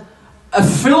had a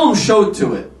film showed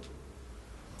to it,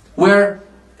 where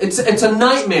it's a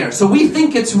nightmare. So we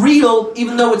think it's real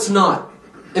even though it's not.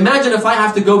 Imagine if I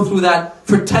have to go through that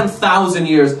for 10,000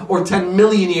 years or 10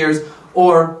 million years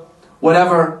or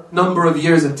whatever number of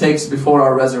years it takes before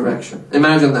our resurrection.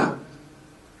 Imagine that.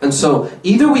 And so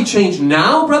either we change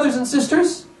now, brothers and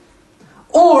sisters,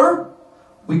 or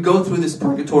we go through this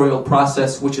purgatorial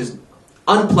process which is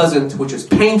unpleasant, which is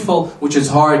painful, which is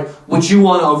hard, which you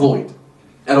want to avoid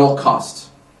at all costs.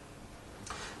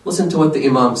 Listen to what the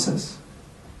Imam says.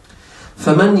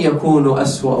 فَمَنْ يَكُونُ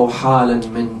أَسْوَأُ حَالًا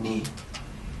مِنِّي.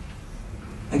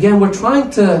 Again, we're trying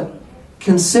to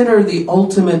consider the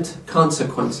ultimate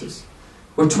consequences.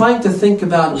 We're trying to think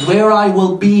about where I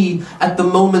will be at the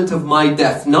moment of my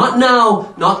death. Not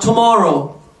now, not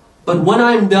tomorrow, but when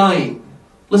I'm dying.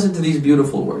 Listen to these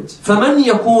beautiful words. فَمَنْ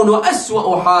يَكُونُ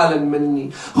أَسْوَأُ حَالًا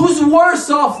مِنِّي. Who's worse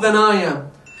off than I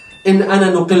am? إِنْ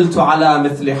أَنَا نُقِلْتُ عَلَى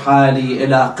مِثْلِ حَالِي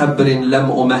إِلَىٰ قَبْرٍ لَمْ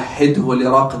أُمَهِّدْهُ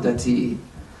لِرَقْدَتِي.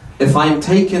 If I am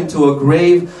taken to a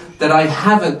grave that I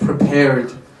haven't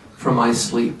prepared for my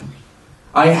sleep.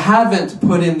 I haven't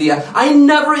put in the... I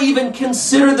never even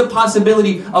considered the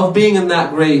possibility of being in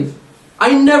that grave.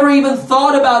 I never even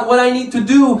thought about what I need to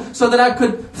do so that I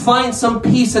could find some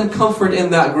peace and comfort in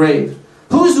that grave.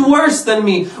 Who's worse than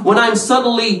me when I'm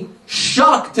suddenly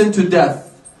shocked into death?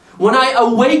 When I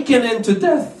awaken into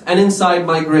death and inside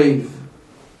my grave?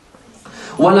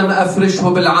 وَلَمْ أَفْرِشْهُ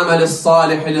بِالْعَمَلِ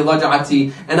الصَّالِحِ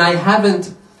لِضَجْعَتِي. And I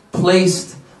haven't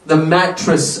placed the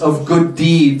mattress of good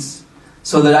deeds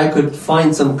so that I could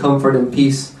find some comfort and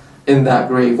peace in that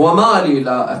grave. وَمَا لِي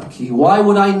لَا أَبْكِي. Why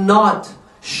would I not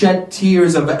shed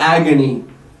tears of agony?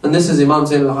 And this is Imam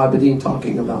Zayn al-Abidin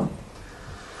talking about.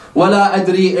 وَلَا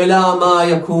أَدْرِي إِلَى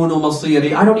مَا يَكُونُ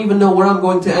مَصِيرِي. I don't even know where I'm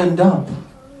going to end up.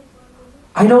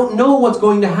 I don't know what's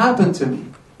going to happen to me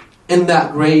in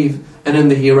that grave and in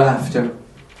the hereafter.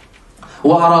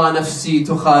 وَأَرَى نَفْسِي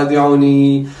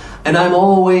تُخَادِعُنِي. And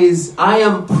I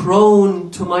am prone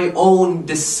to my own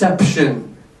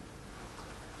deception.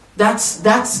 That's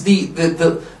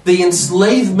the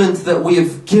enslavement that we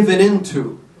have given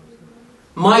into.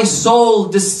 My soul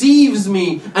deceives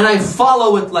me and I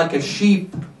follow it like a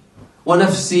sheep.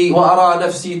 وَنَفْسِي وَأَرَى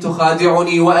نَفْسِي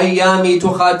تُخَادِعُنِي وَأَيَّامِي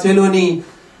تُخَاتِلُنِي.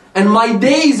 And my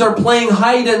days are playing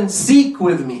hide and seek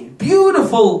with me.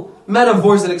 Beautiful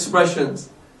metaphors and expressions.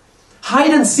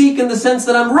 Hide and seek in the sense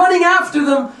that I'm running after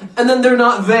them and then they're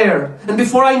not there. And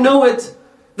before I know it,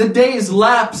 the day is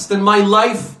lapsed and my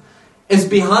life is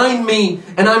behind me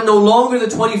and I'm no longer the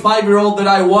 25-year-old that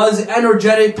I was,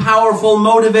 energetic, powerful,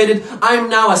 motivated. I'm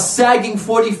now a sagging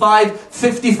 45,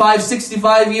 55,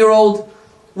 65-year-old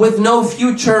with no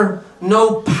future,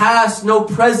 no past, no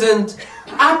present,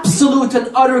 absolute and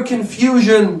utter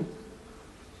confusion.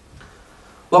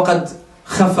 وَقَدْ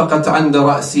خَفَقَتْ عَنْدَ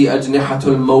رَأْسِي أَجْنِحَةُ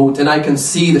الْمَوْتِ. And I can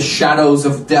see the shadows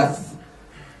of death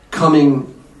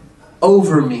coming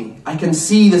over me. I can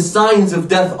see the signs of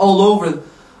death all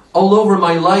over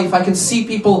my life. I can see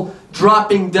people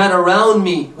dropping dead around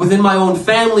me, within my own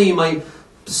family, my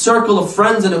circle of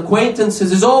friends and acquaintances.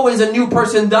 There's always a new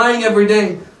person dying every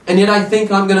day. And yet I think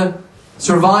I'm going to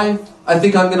survive. I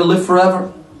think I'm going to live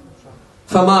forever.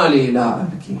 فَمَا لِي لَا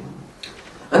أَبْكِي.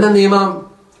 And then the Imam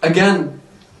again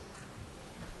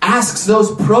asks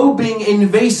those probing,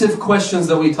 invasive questions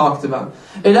that we talked about.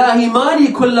 إِلَهِ مَا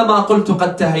لِي كُلَّمَا قُلْتُ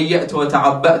قَدْ تَهَيَّأْتُ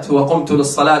وَتَعَبَّأْتُ وَقُمْتُ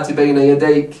لِلصَّلَاةِ بَيْنَ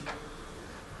يَدَيْكَ.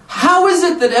 How is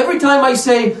it that every time I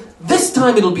say, this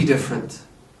time it'll be different.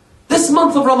 This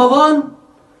month of Ramadan,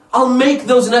 I'll make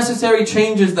those necessary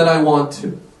changes that I want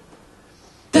to.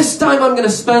 This time I'm going to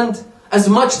spend as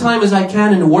much time as I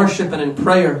can in worship and in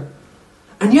prayer.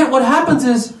 And yet what happens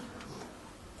is,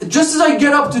 just as I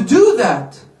get up to do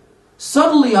that,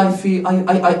 suddenly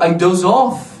I doze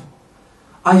off.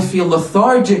 I feel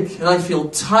lethargic and I feel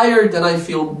tired and I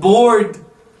feel bored.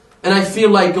 And I feel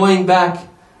like going back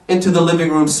into the living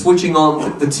room, switching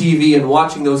on the TV and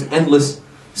watching those endless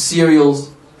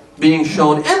serials being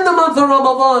shown. In the month of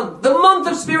Ramadan, the month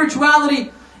of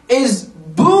spirituality, is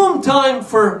boom time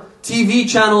for TV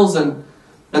channels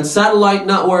and satellite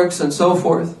networks and so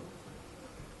forth.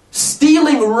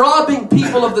 Stealing, robbing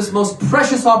people of this most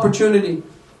precious opportunity.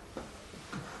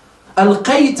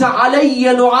 أَلْقَيْتَ عَلَيَّ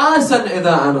نُعَاسًا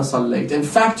إِذَا أَنَا صَلَّيْتَ. In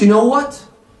fact, you know what?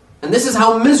 And this is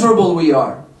how miserable we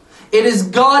are. It is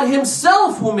God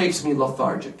Himself who makes me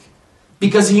lethargic.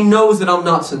 Because He knows that I'm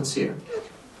not sincere.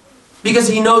 Because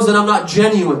He knows that I'm not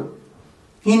genuine.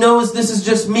 He knows this is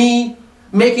just me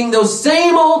making those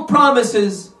same old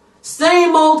promises,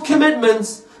 same old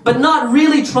commitments, but not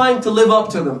really trying to live up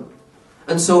to them.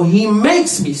 And so He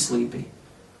makes me sleepy.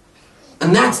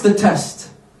 And that's the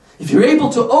test. If you're able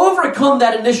to overcome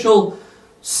that initial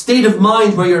state of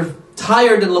mind where you're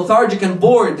tired and lethargic and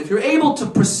bored, if you're able to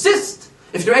persist,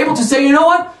 if you're able to say, you know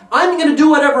what, I'm going to do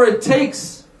whatever it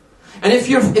takes. And if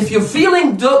you're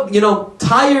feeling,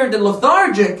 tired and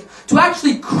lethargic, to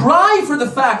actually cry for the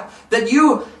fact that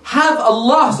you have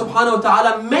Allah subhanahu wa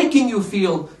ta'ala making you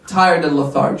feel tired and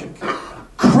lethargic.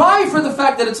 Cry for the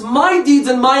fact that it's my deeds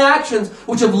and my actions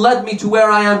which have led me to where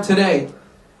I am today.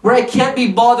 Where I can't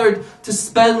be bothered to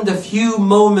spend a few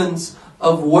moments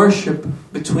of worship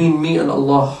between me and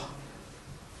Allah.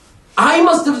 I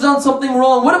must have done something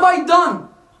wrong. What have I done?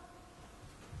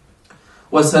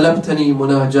 وَسَلَبْتَنِي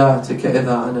مُنَاجَاتِكَ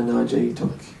إِذَا أَنَا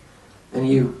نَاجَيْتُكَ. And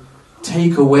you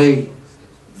take away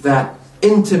that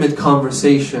intimate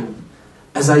conversation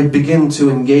as I begin to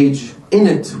engage in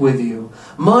it with you.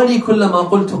 مَالِي كُلَّمَا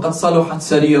قُلْتُ قَدْ صَلُحَتْ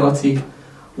سَرِيرَتِي.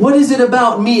 What is it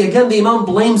about me? Again, the Imam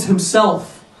blames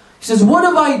himself. He says, what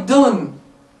have I done?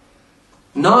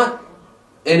 Not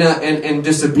in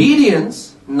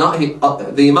disobedience.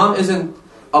 The Imam isn't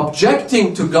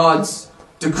objecting to God's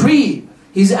decree.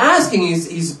 He's asking,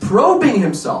 he's probing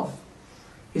himself.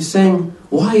 He's saying,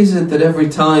 why is it that every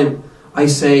time I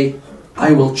say,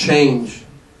 I will change,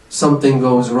 something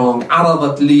goes wrong?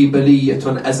 عَرَضَتْ لِي بَلِيَّةٌ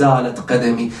أَزَالَتْ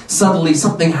قَدَمِي. Suddenly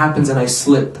something happens and I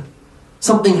slip.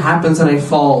 Something happens and I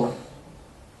fall.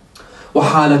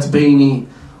 وَحَالَتْ بَيْنِي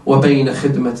وَبَيْنَ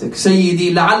خِدْمَتِكَ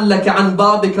سَيِّدِي لَعَلَّكَ عَنْ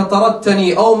بَابِكَ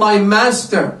طَرَدْتَنِي. Oh my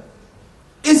master,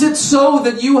 is it so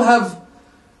that you have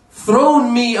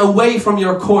thrown me away from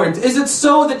your court? Is it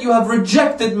so that you have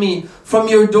rejected me from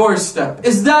your doorstep?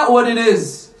 Is that what it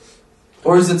is?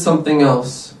 Or is it something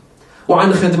else?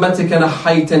 وَعَنْ خِدْمَتِكَ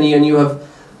نَحَّيْتَنِي. And you have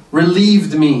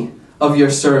relieved me of your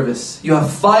service. You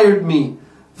have fired me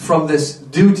from this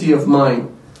duty of mine.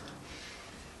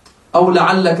 أَوْ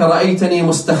لَعَلَّكَ رَأَيْتَنِي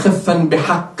مُسْتَخِفًّا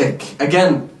بِحَقِّكَ.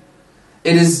 Again,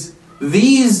 it is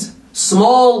these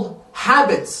small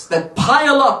habits that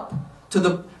pile up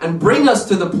and bring us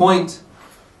to the point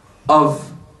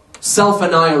of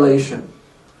self-annihilation.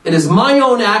 It is my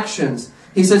own actions.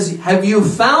 He says, have you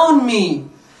found me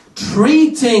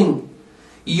treating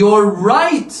your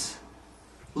right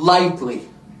lightly?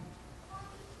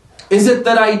 Is it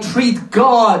that I treat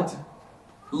God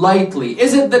lightly?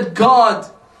 Is it that God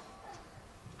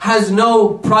has no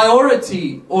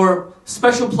priority or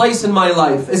special place in my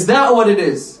life? Is that what it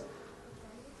is?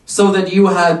 So that you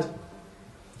had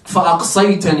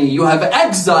فَأَقْصَيْتَنِي, you have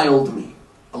exiled me.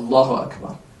 Allahu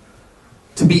Akbar.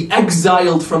 To be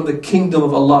exiled from the kingdom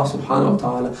of Allah subhanahu wa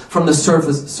ta'ala, from the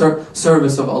service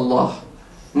of Allah.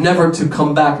 Never to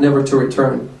come back, never to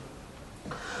return.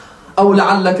 أَوْ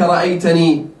لَعَلَّكَ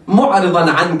رَأَيْتَنِي مُعْرِضًا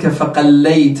عَنْكَ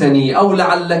فَقَلَّيْتَنِي أَوْ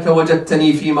لَعَلَّكَ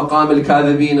وَجَدْتَنِي فِي مَقَامِ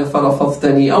الْكَاذِبِينَ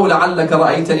فَرَفَضْتَنِي أَوْ لَعَلَّكَ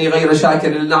رَأَيْتَنِي غَيْرَ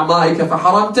شَاكِرٍ لِنَعْمَائِكَ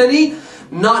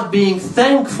فَحَرَمْتَنِي. Not being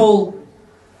thankful,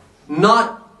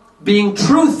 not being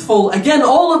truthful. Again,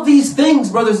 all of these things,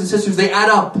 brothers and sisters, they add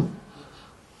up.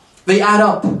 They add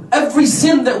up. Every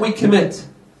sin that we commit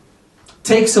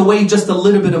takes away just a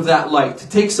little bit of that light.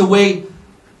 Takes away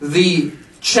the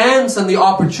chance and the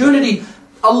opportunity.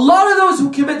 A lot of those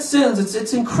who commit sins,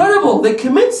 it's incredible. They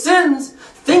commit sins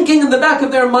thinking in the back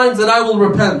of their minds that I will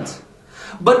repent.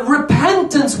 But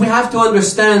repentance, we have to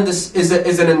understand, this is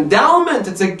an endowment.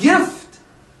 It's a gift.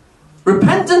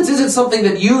 Repentance isn't something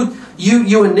that you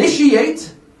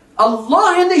initiate.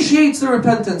 Allah initiates the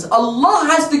repentance. Allah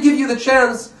has to give you the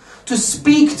chance to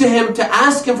speak to Him, to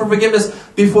ask Him for forgiveness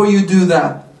before you do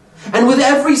that. And with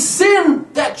every sin,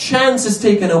 that chance is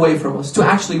taken away from us to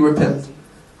actually repent.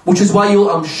 Which is why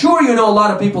I'm sure you know a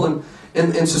lot of people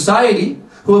in society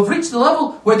who have reached the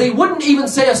level where they wouldn't even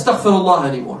say astaghfirullah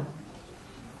anymore.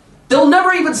 They'll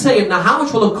never even say it. Now how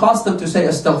much will it cost them to say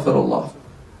astaghfirullah?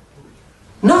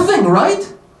 Nothing,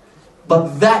 right?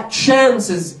 But that chance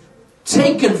is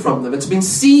taken from them. It's been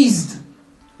seized.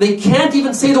 They can't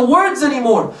even say the words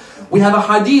anymore. We have a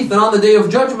hadith, and on the Day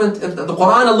of Judgment, the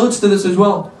Quran alludes to this as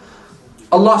well.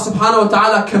 Allah subhanahu wa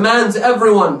ta'ala commands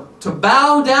everyone to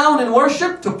bow down in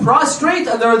worship, to prostrate,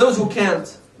 and there are those who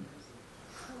can't.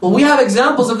 Well, we have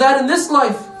examples of that in this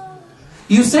life.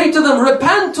 You say to them,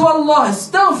 repent to Allah,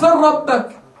 astaghfir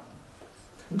rabbak.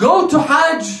 Go to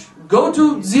Hajj, go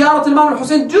to Ziyarat al-Imam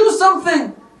al-Hussein, do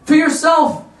something for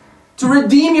yourself to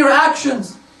redeem your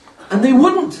actions. And they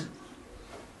wouldn't.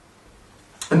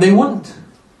 And they wouldn't.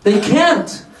 They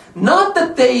can't. Not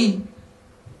that they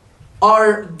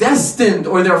are destined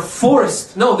or they're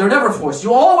forced. No, they're never forced.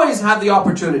 You always have the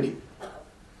opportunity.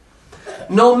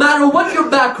 No matter what your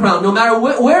background, no matter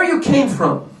where you came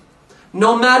from,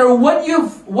 no matter what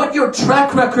your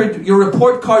track record, your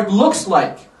report card looks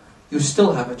like, you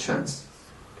still have a chance.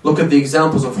 Look at the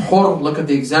examples of Hur, look at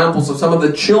the examples of some of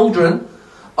the children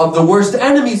of the worst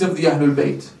enemies of the Ahlul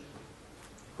Bayt.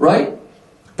 Right?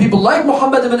 People like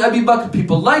Muhammad ibn Abi Bakr,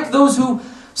 people like those who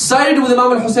sided with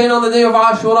Imam al-Hussein on the day of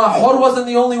Ashura. Hur wasn't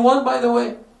the only one, by the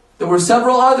way. There were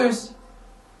several others.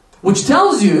 Which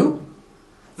tells you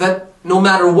that no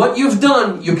matter what you've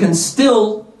done, you can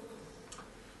still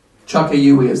chuck a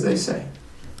yui, as they say.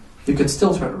 You can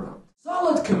still turn around.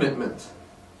 Solid commitment.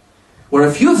 Where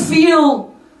if you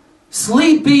feel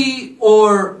sleepy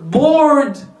or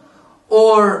bored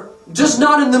or just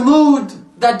not in the mood,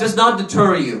 that does not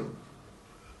deter you.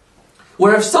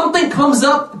 Where if something comes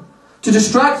up to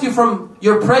distract you from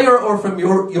your prayer or from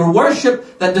your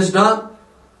worship, that does not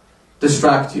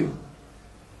distract you.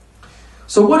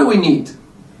 So what do we need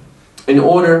in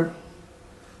order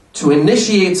to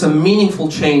initiate some meaningful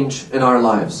change in our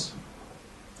lives?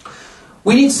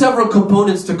 We need several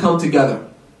components to come together.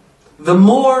 The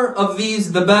more of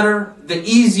these, the better, the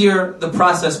easier the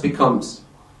process becomes.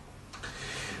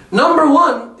 Number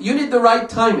one, you need the right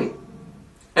timing.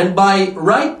 And by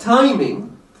right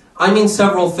timing, I mean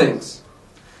several things.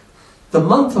 The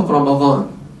month of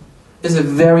Ramadan is a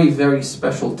very, very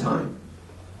special time.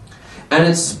 And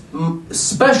it's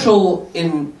special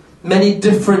in many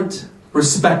different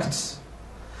respects.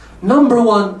 Number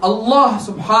one, Allah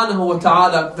subhanahu wa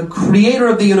ta'ala, the creator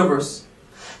of the universe,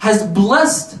 has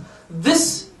blessed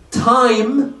this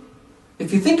time.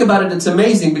 If you think about it, it's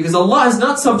amazing because Allah is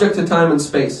not subject to time and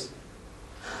space.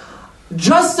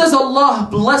 Just as Allah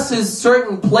blesses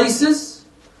certain places,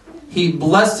 He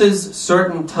blesses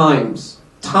certain times.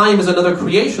 Time is another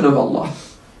creation of Allah.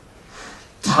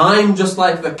 Time, just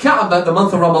like the Kaaba, the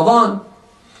month of Ramadan,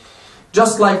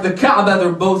 just like the Kaaba,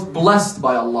 they're both blessed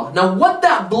by Allah. Now what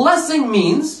that blessing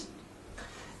means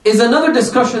is another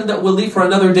discussion that we'll leave for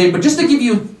another day. But just to give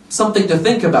you something to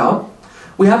think about,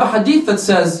 we have a hadith that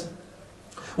says,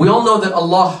 we all know that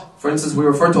Allah, for instance, we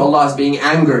refer to Allah as being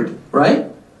angered, right?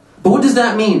 But what does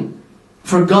that mean?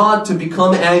 For God to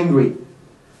become angry.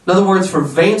 In other words, for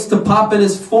veins to pop in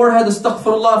His forehead,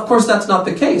 astaghfirullah, of course that's not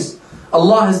the case.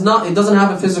 Allah has not, He doesn't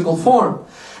have a physical form.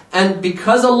 And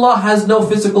because Allah has no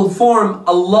physical form,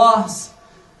 Allah's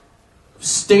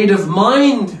state of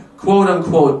mind, quote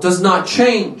unquote, does not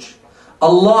change.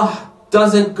 Allah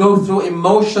doesn't go through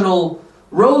emotional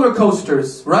roller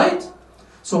coasters, right?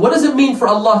 So what does it mean for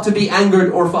Allah to be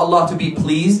angered or for Allah to be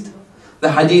pleased?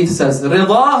 The hadith says,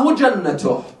 رِضَاهُ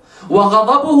جَنَّتُهُ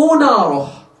وَغَضَبُهُ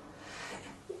نَارُهُ.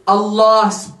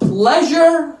 Allah's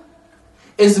pleasure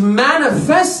is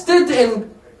manifested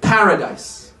in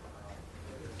paradise.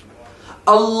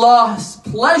 Allah's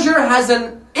pleasure has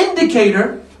an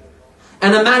indicator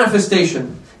and a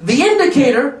manifestation. The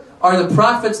indicator are the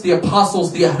prophets, the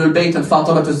apostles, the Ahlul Bayt, and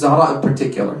Fatima al-Zahra in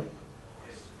particular.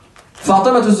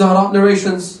 Fatima al-Zahra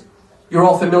narrations, you're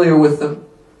all familiar with them.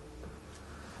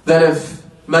 That if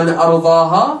man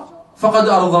ardaha faqad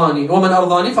ardani wa man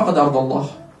ardani faqad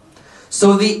ardallah.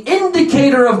 So the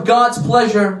indicator of God's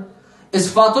pleasure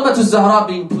is Fatima al-Zahra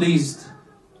being pleased.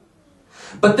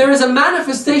 But there is a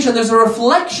manifestation, there's a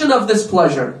reflection of this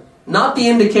pleasure, not the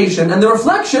indication. And the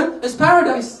reflection is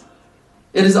paradise.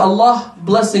 It is Allah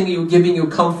blessing you, giving you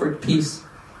comfort, peace.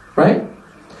 Right?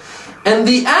 And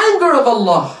the anger of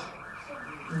Allah,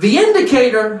 the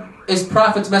indicator is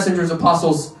prophets, messengers,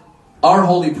 apostles, our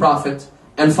holy prophet,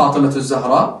 and Fatima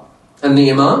al-Zahra, and the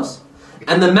imams.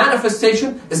 And the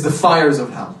manifestation is the fires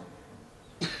of hell.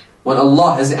 When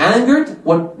Allah is angered,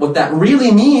 what that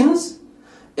really means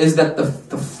is that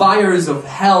the fires of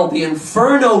hell, the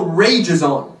inferno rages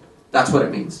on. That's what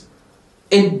it means.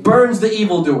 It burns the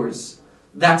evildoers.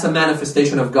 That's a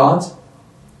manifestation of God's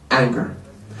anger.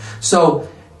 So,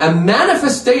 a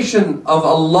manifestation of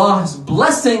Allah's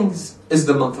blessings is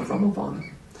the month of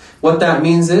Ramadan. What that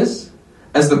means is,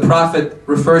 as the Prophet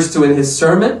refers to in his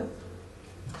sermon,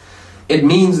 it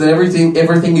means that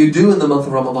everything you do in the month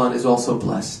of Ramadan is also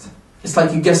blessed. It's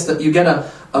like you get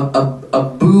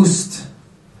a boost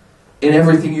in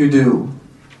everything you do.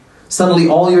 Suddenly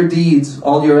all your deeds,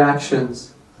 all your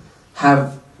actions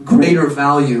have greater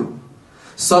value.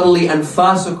 Suddenly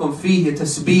أنفاسكم فيه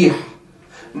تسبيح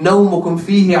نومكم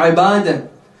فيه عبادة.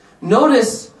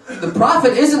 Notice, the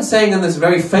Prophet isn't saying in this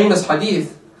very famous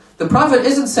hadith, the Prophet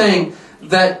isn't saying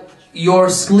that your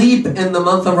sleep in the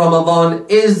month of Ramadan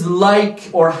is like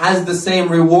or has the same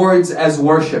rewards as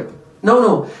worship.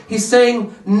 No. He's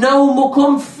saying,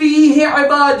 نومكم فيه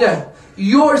عبادة.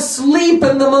 Your sleep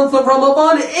in the month of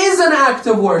Ramadan is an act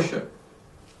of worship.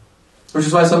 Which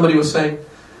is why somebody was saying,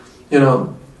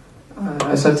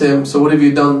 I said to him, so what have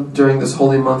you done during this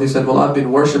holy month? He said, well, I've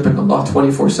been worshipping Allah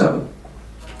 24/7.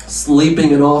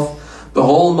 Sleeping it off the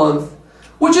whole month,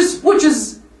 which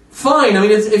is fine. I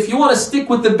mean, if you want to stick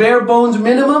with the bare bones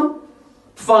minimum,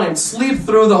 fine, sleep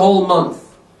through the whole month.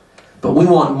 But we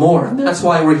want more, and that's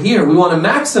why we're here. We want to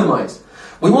maximize.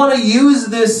 We want to use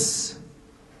this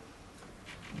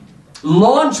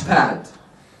launch pad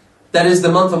that is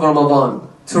the month of Ramadan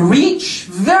to reach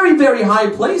very, very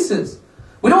high places.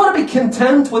 We don't want to be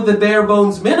content with the bare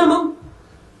bones minimum.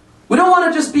 We don't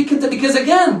want to just be content, because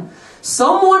again,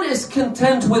 someone is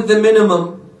content with the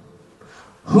minimum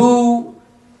who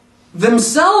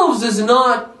themselves is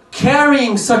not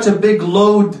carrying such a big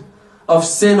load of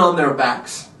sin on their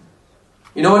backs.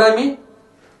 You know what I mean?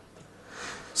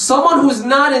 Someone who's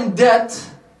not in debt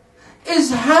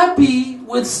is happy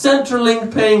with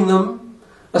Centrelink paying them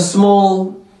a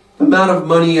small amount of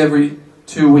money every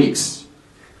 2 weeks.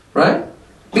 Right?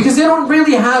 Because they don't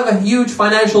really have a huge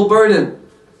financial burden.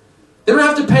 They don't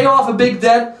have to pay off a big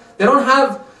debt. They don't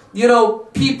have,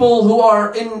 people who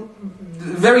are in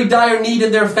very dire need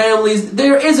in their families.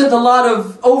 There isn't a lot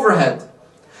of overhead.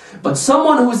 But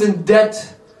someone who's in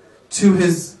debt to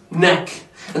his neck,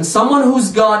 and someone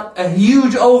who's got a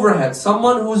huge overhead,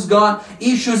 someone who's got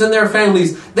issues in their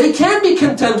families, they can't be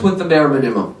content with the bare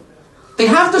minimum. They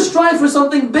have to strive for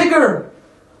something bigger.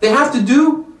 They have to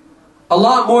do a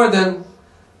lot more than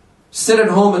sit at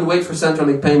home and wait for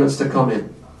Centrelink payments to come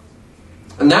in.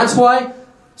 And that's why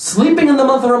sleeping in the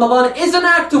month of Ramadan is an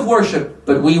act of worship,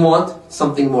 but we want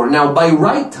something more. Now, by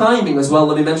right timing as well,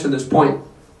 let me mention this point.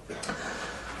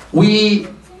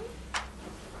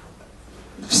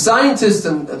 Scientists,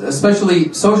 and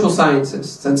especially social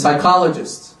scientists and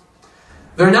psychologists,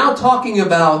 they're now talking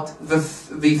about the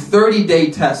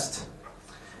 30-day test.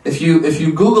 If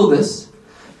you Google this,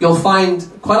 you'll find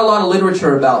quite a lot of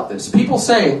literature about this. People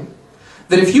saying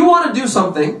that if you want to do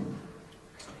something,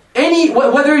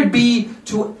 whether it be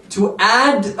to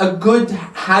add a good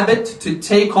habit, to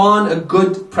take on a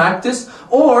good practice,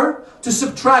 or to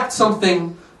subtract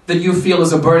something that you feel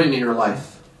is a burden in your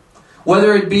life.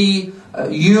 Whether it be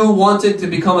you wanted to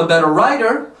become a better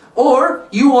writer, or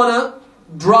you want to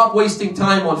drop wasting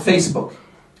time on Facebook.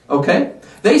 Okay?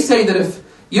 They say that if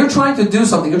you're trying to do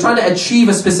something, you're trying to achieve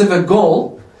a specific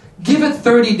goal, give it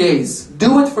 30 days.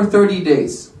 Do it for 30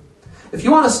 days. If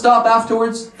you want to stop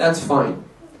afterwards, that's fine.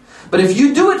 But if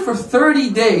you do it for 30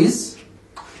 days,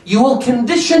 you will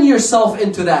condition yourself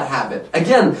into that habit.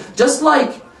 Again, just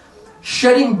like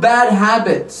shedding bad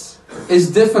habits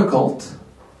is difficult,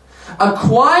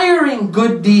 acquiring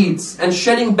good deeds and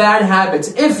shedding bad habits,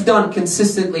 if done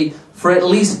consistently for at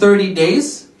least 30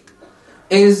 days,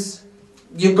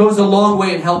 goes a long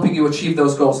way in helping you achieve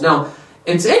those goals. Now,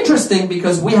 it's interesting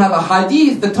because we have a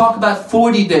hadith that talk about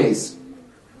 40 days.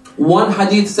 One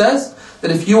hadith says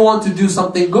that if you want to do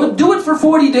something good, do it for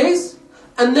 40 days,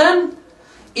 and then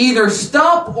either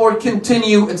stop or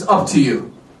continue, it's up to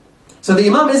you. So the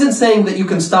Imam isn't saying that you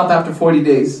can stop after 40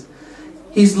 days.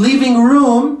 He's leaving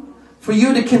room for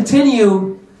you to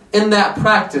continue in that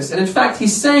practice. And in fact,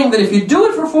 he's saying that if you do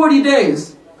it for 40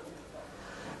 days,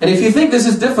 and if you think this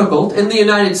is difficult, in the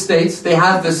United States, they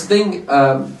have this thing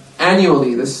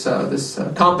annually, this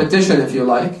competition, if you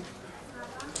like,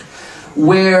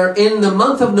 where in the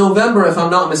month of November, if I'm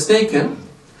not mistaken,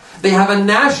 they have a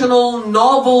national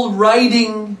novel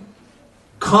writing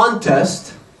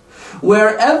contest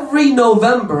where every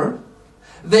November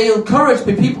they encourage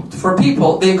people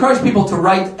to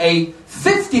write a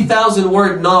 50,000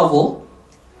 word novel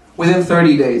within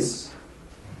 30 days.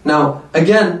 Now,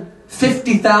 again,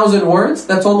 50,000 words,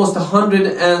 that's almost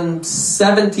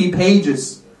 170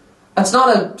 pages. That's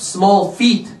not a small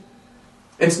feat.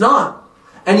 It's not.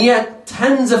 And yet,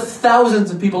 tens of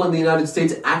thousands of people in the United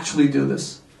States actually do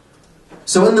this.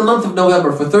 So in the month of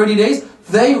November, for 30 days,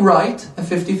 they write a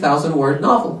 50,000 word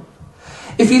novel.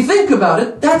 If you think about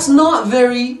it, that's not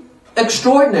very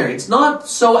extraordinary. It's not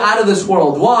so out of this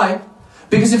world. Why?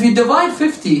 Because if you divide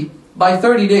 50 by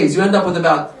 30 days, you end up with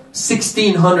about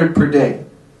 1,600 per day.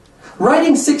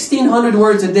 Writing 1,600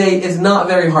 words a day is not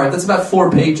very hard. That's about 4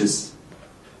 pages.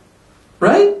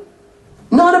 Right?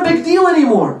 Not a big deal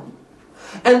anymore.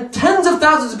 And tens of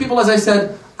thousands of people, as I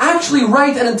said, actually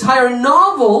write an entire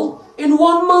novel in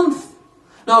 1 month.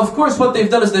 Now, of course, what they've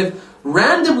done is they've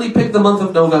randomly picked the month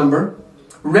of November,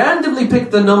 randomly picked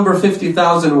the number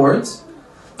 50,000 words.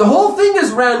 The whole thing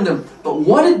is random. But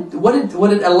what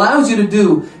it allows you to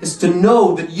do is to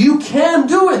know that you can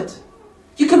do it.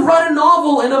 You can write a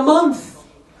novel in a month.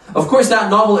 Of course, that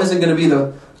novel isn't going to be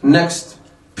the next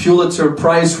Pulitzer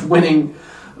Prize winning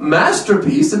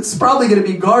masterpiece. It's probably going to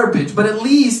be garbage. But at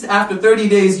least after 30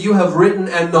 days, you have written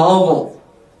a novel.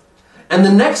 And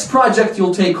the next project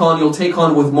you'll take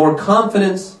on with more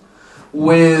confidence,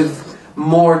 with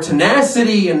more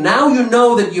tenacity, and now you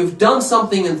know that you've done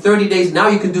something in 30 days, now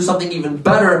you can do something even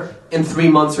better in 3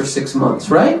 months or 6 months,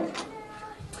 right?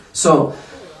 So,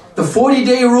 the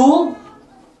 40-day rule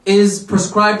is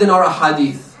prescribed in our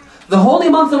ahadith. The holy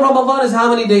month of Ramadan is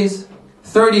how many days?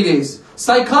 30 days.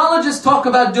 Psychologists talk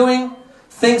about doing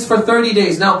things for 30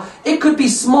 days. Now, it could be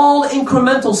small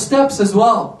incremental steps as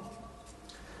well.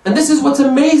 And this is what's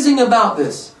amazing about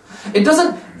this. It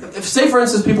doesn't, if say for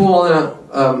instance people want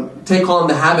to take on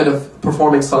the habit of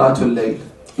performing Salatul Layl.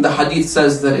 The hadith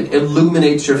says that it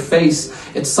illuminates your face.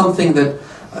 It's something that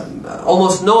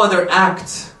almost no other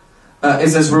act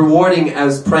is as rewarding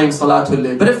as praying Salatul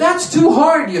Layl. But if that's too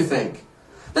hard, you think,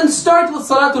 then start with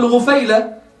Salatul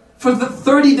Ghufayla for the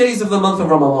 30 days of the month of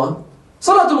Ramadan.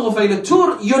 Salatul Ghufayla,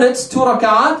 2 units, 2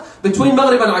 rak'at between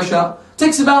Maghrib and Isha,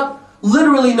 takes about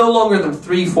literally no longer than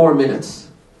 3-4 minutes.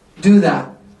 Do that.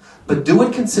 But do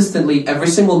it consistently every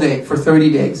single day for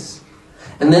 30 days.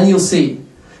 And then you'll see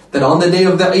that on the day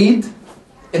of the Eid,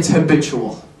 it's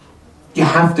habitual. You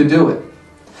have to do it.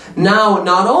 Now,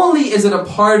 not only is it a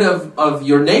part of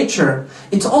your nature,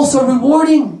 it's also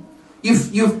rewarding.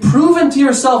 You've proven to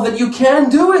yourself that you can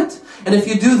do it. And if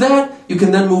you do that, you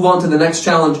can then move on to the next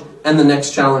challenge and the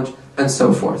next challenge and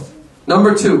so forth.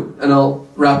 Number 2, and I'll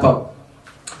wrap up.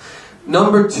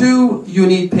 Number 2, you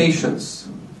need patience.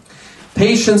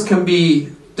 Patience can be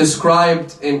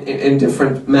described in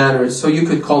different manners. So you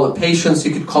could call it patience,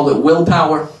 you could call it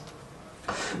willpower.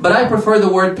 But I prefer the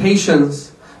word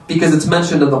patience because it's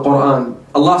mentioned in the Quran.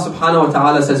 Allah subhanahu wa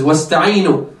ta'ala says,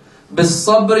 وَاسْتَعِينُوا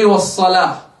بِالصَّبْرِ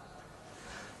وَالصَّلَاةِ.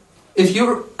 If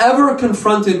you're ever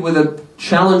confronted with a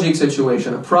challenging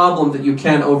situation, a problem that you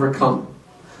can't overcome,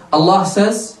 Allah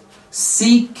says,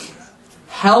 seek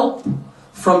help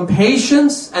from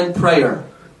patience and prayer.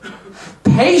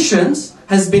 Patience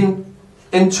has been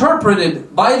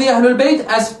interpreted by the Ahlul Bayt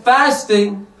as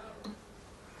fasting.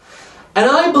 And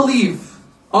I believe,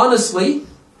 honestly,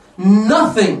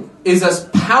 nothing is as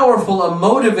powerful a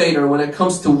motivator when it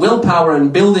comes to willpower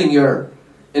and building your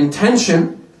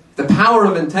intention, the power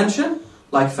of intention,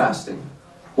 like fasting.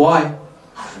 Why?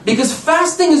 Because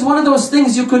fasting is one of those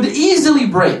things you could easily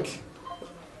break.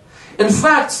 In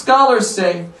fact, scholars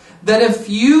say that if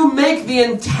you make the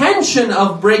intention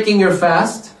of breaking your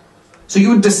fast, so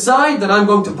you decide that I'm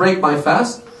going to break my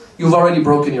fast, you've already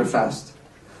broken your fast.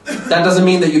 That doesn't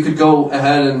mean that you could go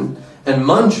ahead and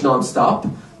munch non-stop,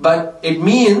 but it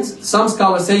means, some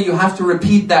scholars say, you have to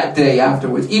repeat that day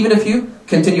afterwards, even if you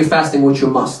continue fasting, which you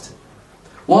must.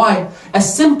 Why? A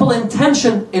simple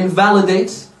intention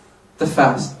invalidates the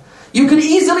fast. You could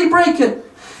easily break it.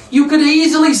 You could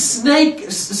easily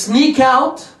sneak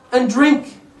out and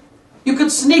drink. You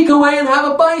could sneak away and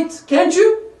have a bite, can't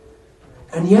you?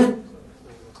 And yet,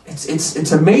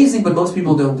 it's amazing, but most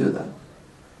people don't do that.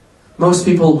 Most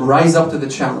people rise up to the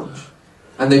challenge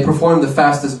and they perform the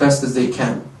fast as best as they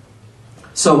can.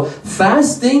 So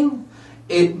fasting,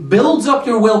 it builds up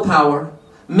your willpower,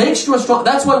 makes you a strong.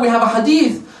 That's why we have a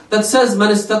hadith that says,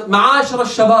 "Ma'ashara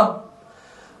shabab."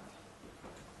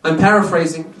 I'm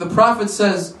paraphrasing. The Prophet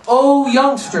says, "O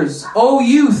youngsters, O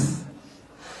youth,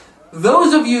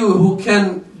 those of you who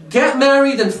can get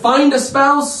married and find a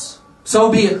spouse, so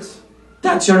be it.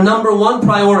 That's your number 1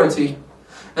 priority.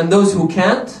 And those who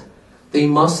can't, they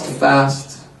must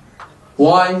fast."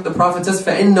 Why? The Prophet says,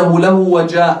 فَإِنَّهُ لَهُ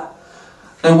وَجَاء.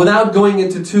 And without going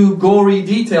into too gory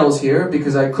details here,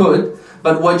 because I could,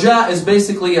 but wajah is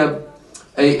basically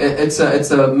it's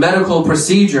a medical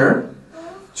procedure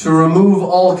to remove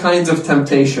all kinds of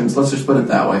temptations. Let's just put it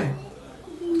that way.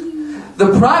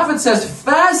 The Prophet says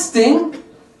fasting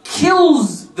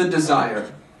kills the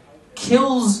desire,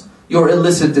 kills your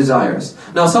illicit desires.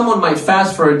 Now someone might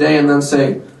fast for a day and then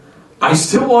say, I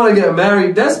still want to get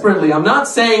married desperately. I'm not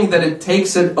saying that it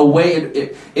takes it away,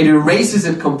 it erases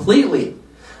it completely.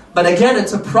 But again,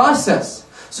 it's a process.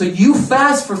 So you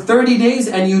fast for 30 days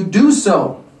and you do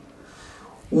so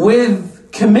with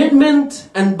commitment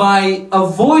and by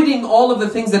avoiding all of the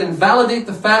things that invalidate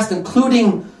the fast,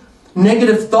 including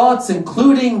negative thoughts,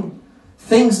 including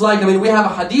things like, we have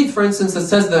a hadith, for instance, that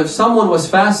says that if someone was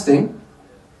fasting,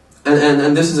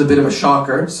 and this is a bit of a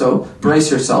shocker, so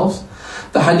brace yourselves.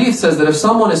 The hadith says that if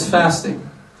someone is fasting,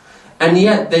 and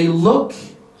yet they look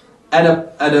at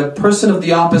a person of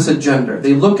the opposite gender,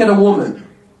 they look at a woman,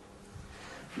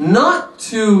 not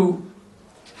to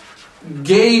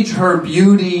gauge her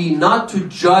beauty, not to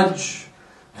judge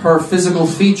her physical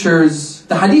features.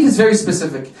 The hadith is very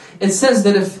specific. It says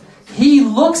that if he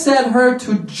looks at her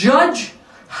to judge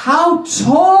how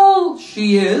tall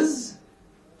she is,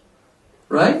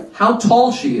 right? How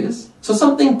tall she is, So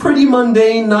something pretty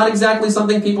mundane, not exactly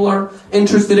something people are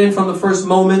interested in from the first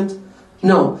moment.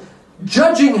 No.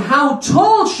 Judging how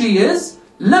tall she is,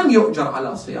 لم يؤجر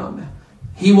على صيامه.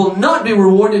 He will not be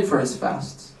rewarded for his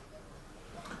fasts.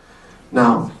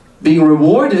 Now, being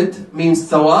rewarded means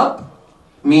thawab,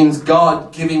 means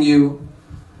God giving you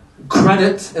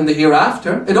credit in the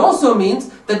hereafter. It also means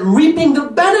that reaping the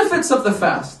benefits of the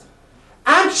fast.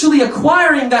 Actually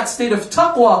acquiring that state of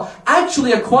taqwa,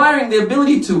 actually acquiring the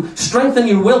ability to strengthen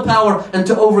your willpower and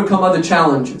to overcome other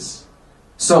challenges.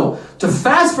 So, to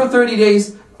fast for 30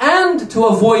 days and to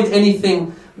avoid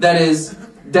anything that is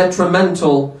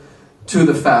detrimental to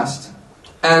the fast.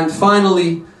 And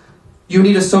finally, you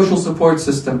need a social support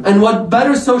system. And what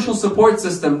better social support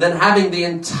system than having the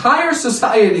entire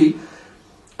society,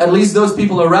 at least those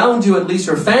people around you, at least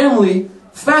your family,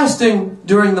 fasting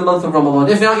during the month of Ramadan.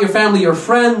 If not your family, your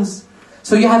friends.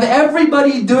 So you have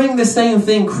everybody doing the same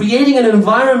thing, creating an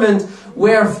environment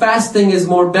where fasting is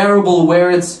more bearable,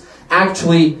 where it's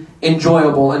actually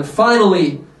enjoyable. And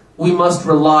finally, we must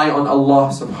rely on Allah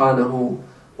subhanahu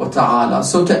wa ta'ala.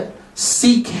 So to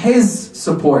seek His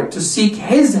support, to seek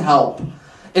His help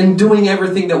in doing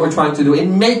everything that we're trying to do,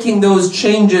 in making those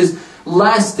changes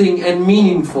lasting and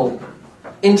meaningful,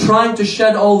 in trying to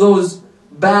shed all those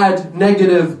bad,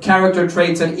 negative character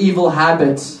traits and evil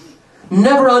habits.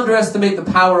 Never underestimate the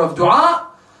power of dua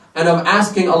and of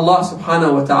asking Allah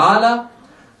subhanahu wa ta'ala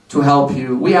to help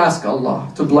you. We ask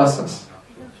Allah to bless us,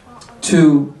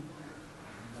 to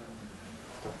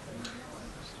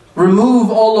remove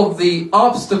all of the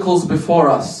obstacles before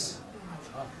us,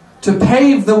 to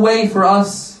pave the way for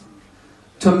us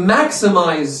to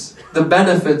maximize the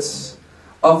benefits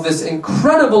of this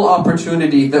incredible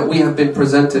opportunity that we have been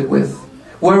presented with,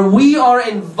 where we are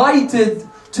invited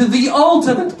to the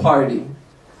ultimate party.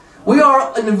 We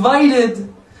are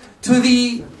invited to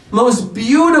the most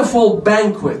beautiful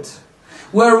banquet,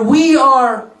 where we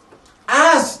are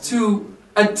asked to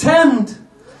attend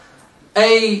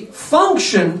a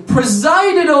function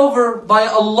presided over by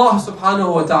Allah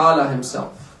subhanahu wa ta'ala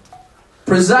Himself.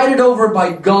 Presided over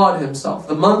by God Himself,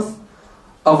 the month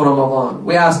of Ramadan.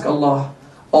 We ask Allah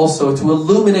also to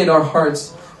illuminate our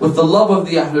hearts with the love of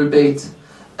the Ahlul Bayt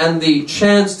and the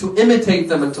chance to imitate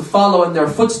them and to follow in their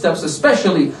footsteps,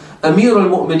 especially Amir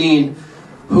al-Mu'mineen,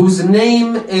 whose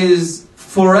name is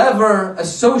forever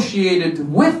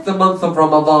associated with the month of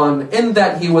Ramadan, in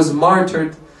that he was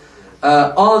martyred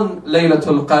on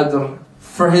Laylatul Qadr,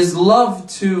 for his love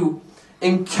to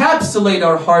encapsulate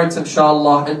our hearts,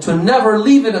 inshallah, and to never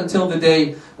leave it until the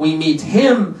day we meet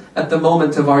him at the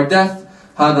moment of our death.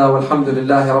 هذا والحمد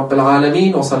لله رب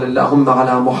العالمين وصلى اللهم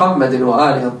على محمد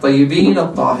وآله الطيبين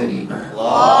الطاهرين.